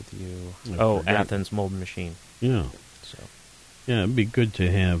in touch with you? Athens Mold Machine. Yeah. So. Yeah, it'd be good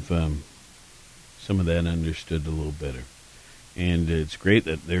to have some of that understood a little better. And it's great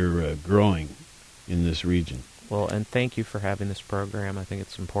that they're growing in this region. Well, and thank you for having this program. I think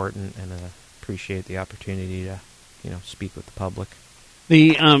it's important, and appreciate the opportunity to, speak with the public.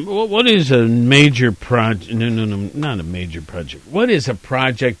 What is a major project? No, not a major project. What is a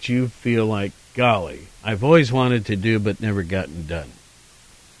project you feel like, golly, I've always wanted to do but never gotten done?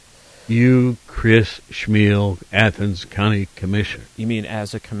 You, Chris Schmiel, Athens County Commissioner. You mean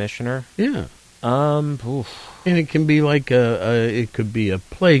as a commissioner? Yeah. Oof. And it can be like it could be a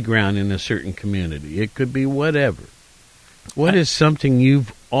playground in a certain community. It could be whatever. What is something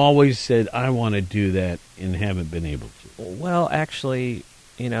you've always said, I want to do that, and haven't been able to? Well, actually,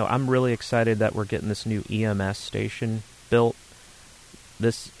 I'm really excited that we're getting this new EMS station built.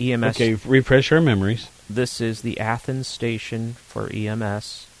 This EMS... Okay, refresh our memories. This is the Athens station for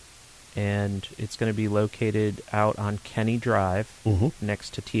EMS, and it's going to be located out on Kenny Drive,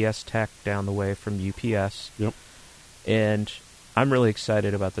 next to TS Tech down the way from UPS. Yep. And I'm really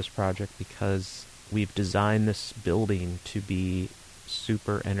excited about this project because we've designed this building to be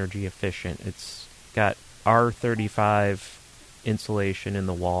super energy efficient. It's got R35 insulation in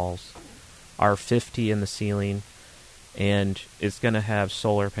the walls, R50 in the ceiling, and it's going to have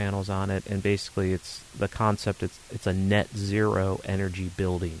solar panels on it. And basically, it's a net zero energy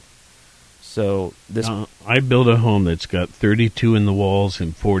building. So this I built a home that's got 32 in the walls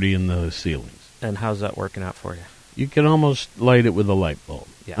and 40 in the ceilings. And how's that working out for you? You can almost light it with a light bulb.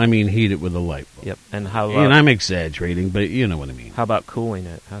 Yeah. I mean, heat it with a light bulb. Yep. And how? And I'm exaggerating, but you know what I mean. How about cooling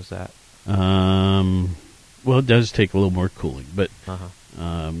it? How's that? Well, it does take a little more cooling, but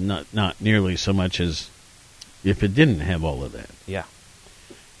not nearly so much as if it didn't have all of that. Yeah.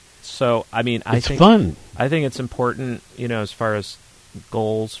 So I mean, it's fun. I think it's important, as far as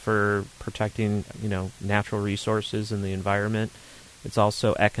goals for protecting, natural resources and the environment. It's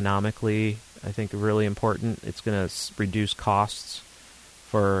also economically, I think, really important. It's going to reduce costs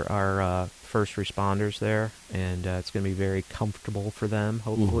for our first responders there, and it's going to be very comfortable for them,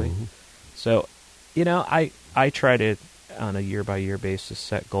 hopefully. Mm-hmm. So, I try to, on a year-by-year basis,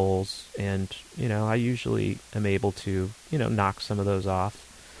 set goals, and, I usually am able to, knock some of those off.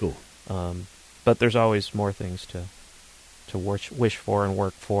 Cool. But there's always more things to wish for and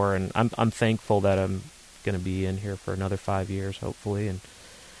work for, and I'm thankful that I'm going to be in here for another 5 years, hopefully, and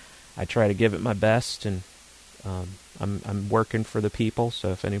I try to give it my best, and I'm working for the people, so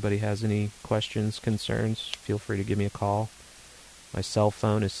if anybody has any questions, concerns, feel free to give me a call. My cell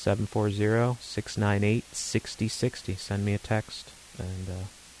phone is 740-698-6060. Send me a text. And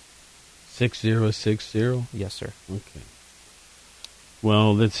 6060? Yes, sir. Okay.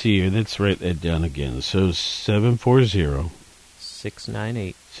 Well, let's see here. Let's write that down again. So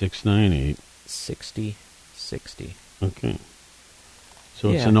 740-698 6060. Okay.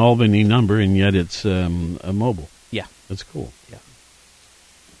 So it's an Albany number, and yet it's a mobile. Yeah. That's cool. Yeah.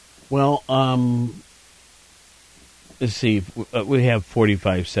 Well, let's see. We have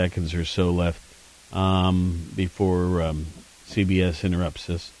 45 seconds or so left before CBS interrupts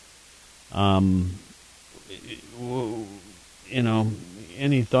us.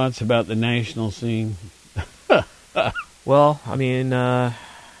 Any thoughts about the national scene? Well, I mean, I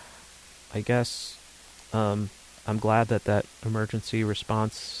guess I'm glad that emergency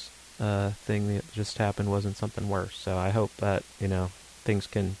response thing that just happened wasn't something worse. So I hope that, things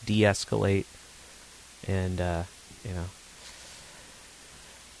can de-escalate. And,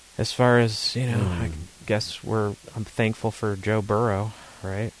 as far as, I guess I'm thankful for Joe Burrow,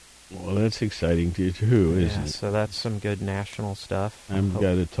 right? Well, that's exciting to you, too, isn't it? So that's some good national stuff. I've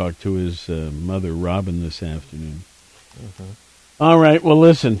got to talk to his mother, Robin, this afternoon. Mm-hmm. All right. Well,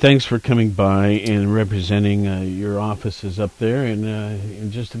 listen, thanks for coming by and representing your offices up there. And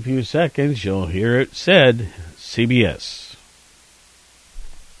in just a few seconds, you'll hear it said, CBS.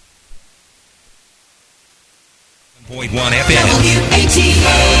 1.1 FM.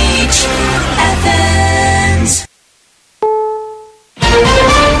 WATH Athens.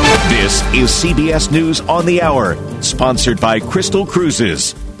 This is CBS News on the Hour, sponsored by Crystal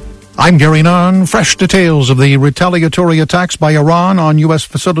Cruises. I'm Gary Nunn. Fresh details of the retaliatory attacks by Iran on U.S.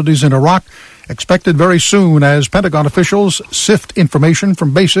 facilities in Iraq expected very soon as Pentagon officials sift information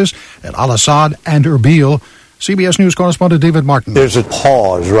from bases at Al-Assad and Erbil. CBS News correspondent David Martin. There's a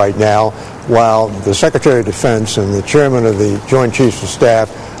pause right now while the Secretary of Defense and the Chairman of the Joint Chiefs of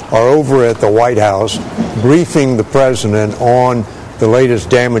Staff are over at the White House briefing the President on the latest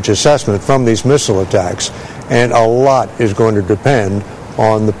damage assessment from these missile attacks. And a lot is going to depend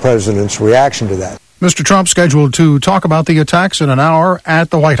on the President's reaction to that. Mr. Trump scheduled to talk about the attacks in an hour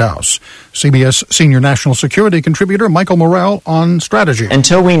at the White House. CBS senior national security contributor Michael Morell on strategy.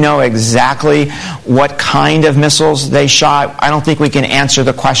 Until we know exactly what kind of missiles they shot, I don't think we can answer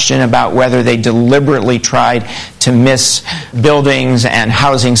the question about whether they deliberately tried to miss buildings and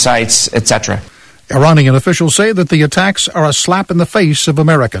housing sites, etc. Iranian officials say that the attacks are a slap in the face of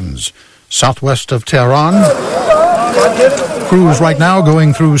Americans. Southwest of Tehran, crews right now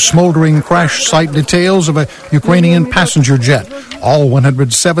going through smoldering crash site details of a Ukrainian passenger jet. All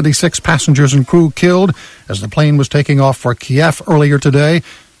 176 passengers and crew killed as the plane was taking off for Kiev earlier today.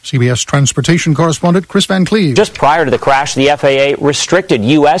 CBS transportation correspondent Chris Van Cleve. Just prior to the crash, the FAA restricted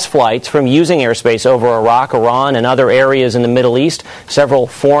U.S. flights from using airspace over Iraq, Iran, and other areas in the Middle East. Several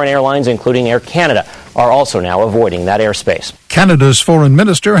foreign airlines, including Air Canada, are also now avoiding that airspace. Canada's foreign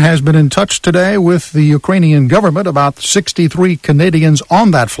minister has been in touch today with the Ukrainian government about 63 Canadians on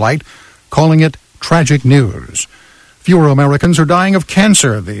that flight, calling it tragic news. Fewer Americans are dying of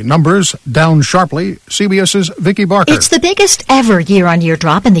cancer. The numbers down sharply. CBS's Vicki Barker. It's the biggest ever year-on-year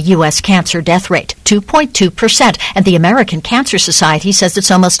drop in the U.S. cancer death rate, 2.2%. And the American Cancer Society says it's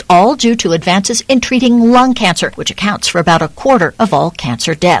almost all due to advances in treating lung cancer, which accounts for about a quarter of all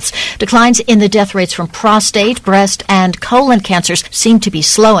cancer deaths. Declines in the death rates from prostate, breast, and colon cancers seem to be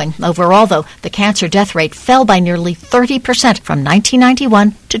slowing. Overall, though, the cancer death rate fell by nearly 30% from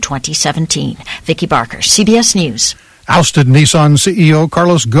 1991 to 2017. Vicki Barker, CBS News. Ousted Nissan CEO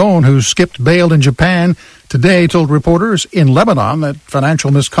Carlos Ghosn, who skipped bail in Japan, today told reporters in Lebanon that financial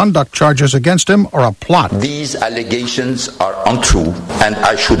misconduct charges against him are a plot. These allegations are untrue, and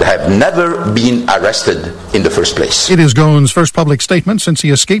I should have never been arrested in the first place. It is Ghosn's first public statement since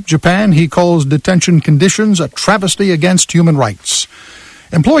he escaped Japan. He calls detention conditions a travesty against human rights.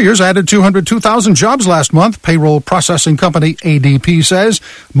 Employers added 202,000 jobs last month, payroll processing company ADP says.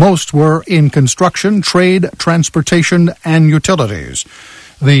 Most were in construction, trade, transportation, and utilities.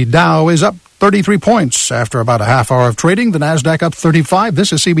 The Dow is up 33 points after about a half hour of trading. The Nasdaq up 35.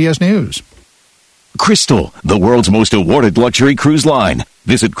 This is CBS News. Crystal, the world's most awarded luxury cruise line.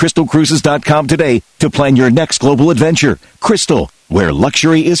 Visit crystalcruises.com today to plan your next global adventure. Crystal, where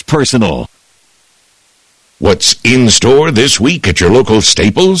luxury is personal. What's in store this week at your local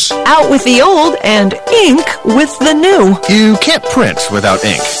Staples? Out with the old and ink with the new. You can't print without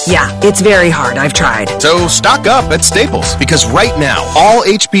ink. Yeah, it's very hard. I've tried. So stock up at Staples, because right now, all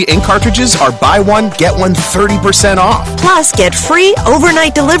HP ink cartridges are buy one, get one 30% off. Plus, get free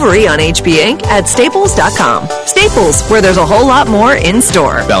overnight delivery on HP ink at Staples.com. Staples, where there's a whole lot more in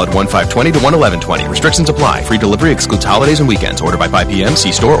store. Valid 1/5/20 to 1/11/20. Restrictions apply. Free delivery excludes holidays and weekends. Order by 5 p.m.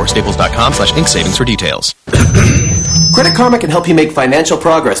 See store or staples.com/ink savings for details. Credit Karma can help you make financial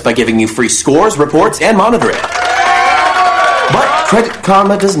progress by giving you free scores, reports, and monitoring. But Credit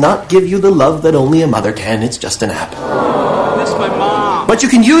Karma does not give you the love that only a mother can. It's just an app. I miss my mom. But you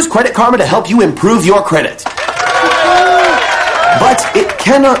can use Credit Karma to help you improve your credit. But it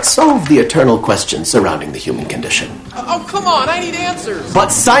cannot solve the eternal questions surrounding the human condition. Oh, come on, I need answers.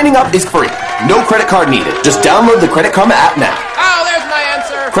 But signing up is free. No credit card needed. Just download the Credit Karma app now. Oh, there's my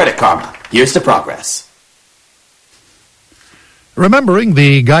answer. Credit Karma. Here's to progress. Remembering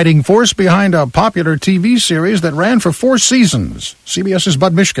the guiding force behind a popular TV series that ran for 4 seasons. CBS's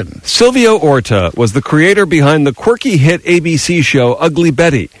Bud Mishkin. Silvio Orta was the creator behind the quirky hit ABC show Ugly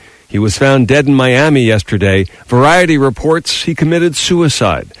Betty. He was found dead in Miami yesterday. Variety reports he committed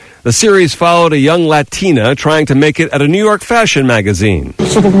suicide. The series followed a young Latina trying to make it at a New York fashion magazine. You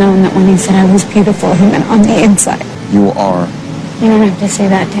should have known that when he said I was beautiful, he meant on the inside. You are. You don't have to say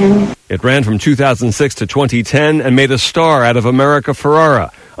that, Tammy. It ran from 2006 to 2010 and made a star out of America Ferrara.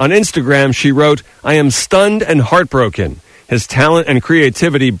 On Instagram, she wrote, "I am stunned and heartbroken. His talent and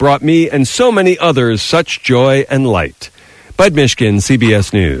creativity brought me and so many others such joy and light." Bud Mishkin,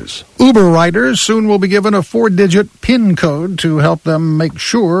 CBS News. Uber riders soon will be given a 4-digit PIN code to help them make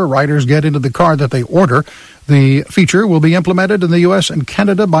sure riders get into the car that they order. The feature will be implemented in the U.S. and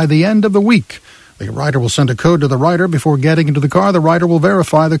Canada by the end of the week. The rider will send a code to the rider before getting into the car. The rider will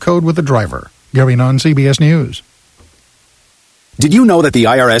verify the code with the driver. Gary Nunn, CBS News. Did you know that the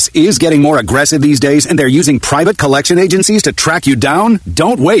IRS is getting more aggressive these days and they're using private collection agencies to track you down?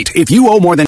 Don't wait. If you owe more than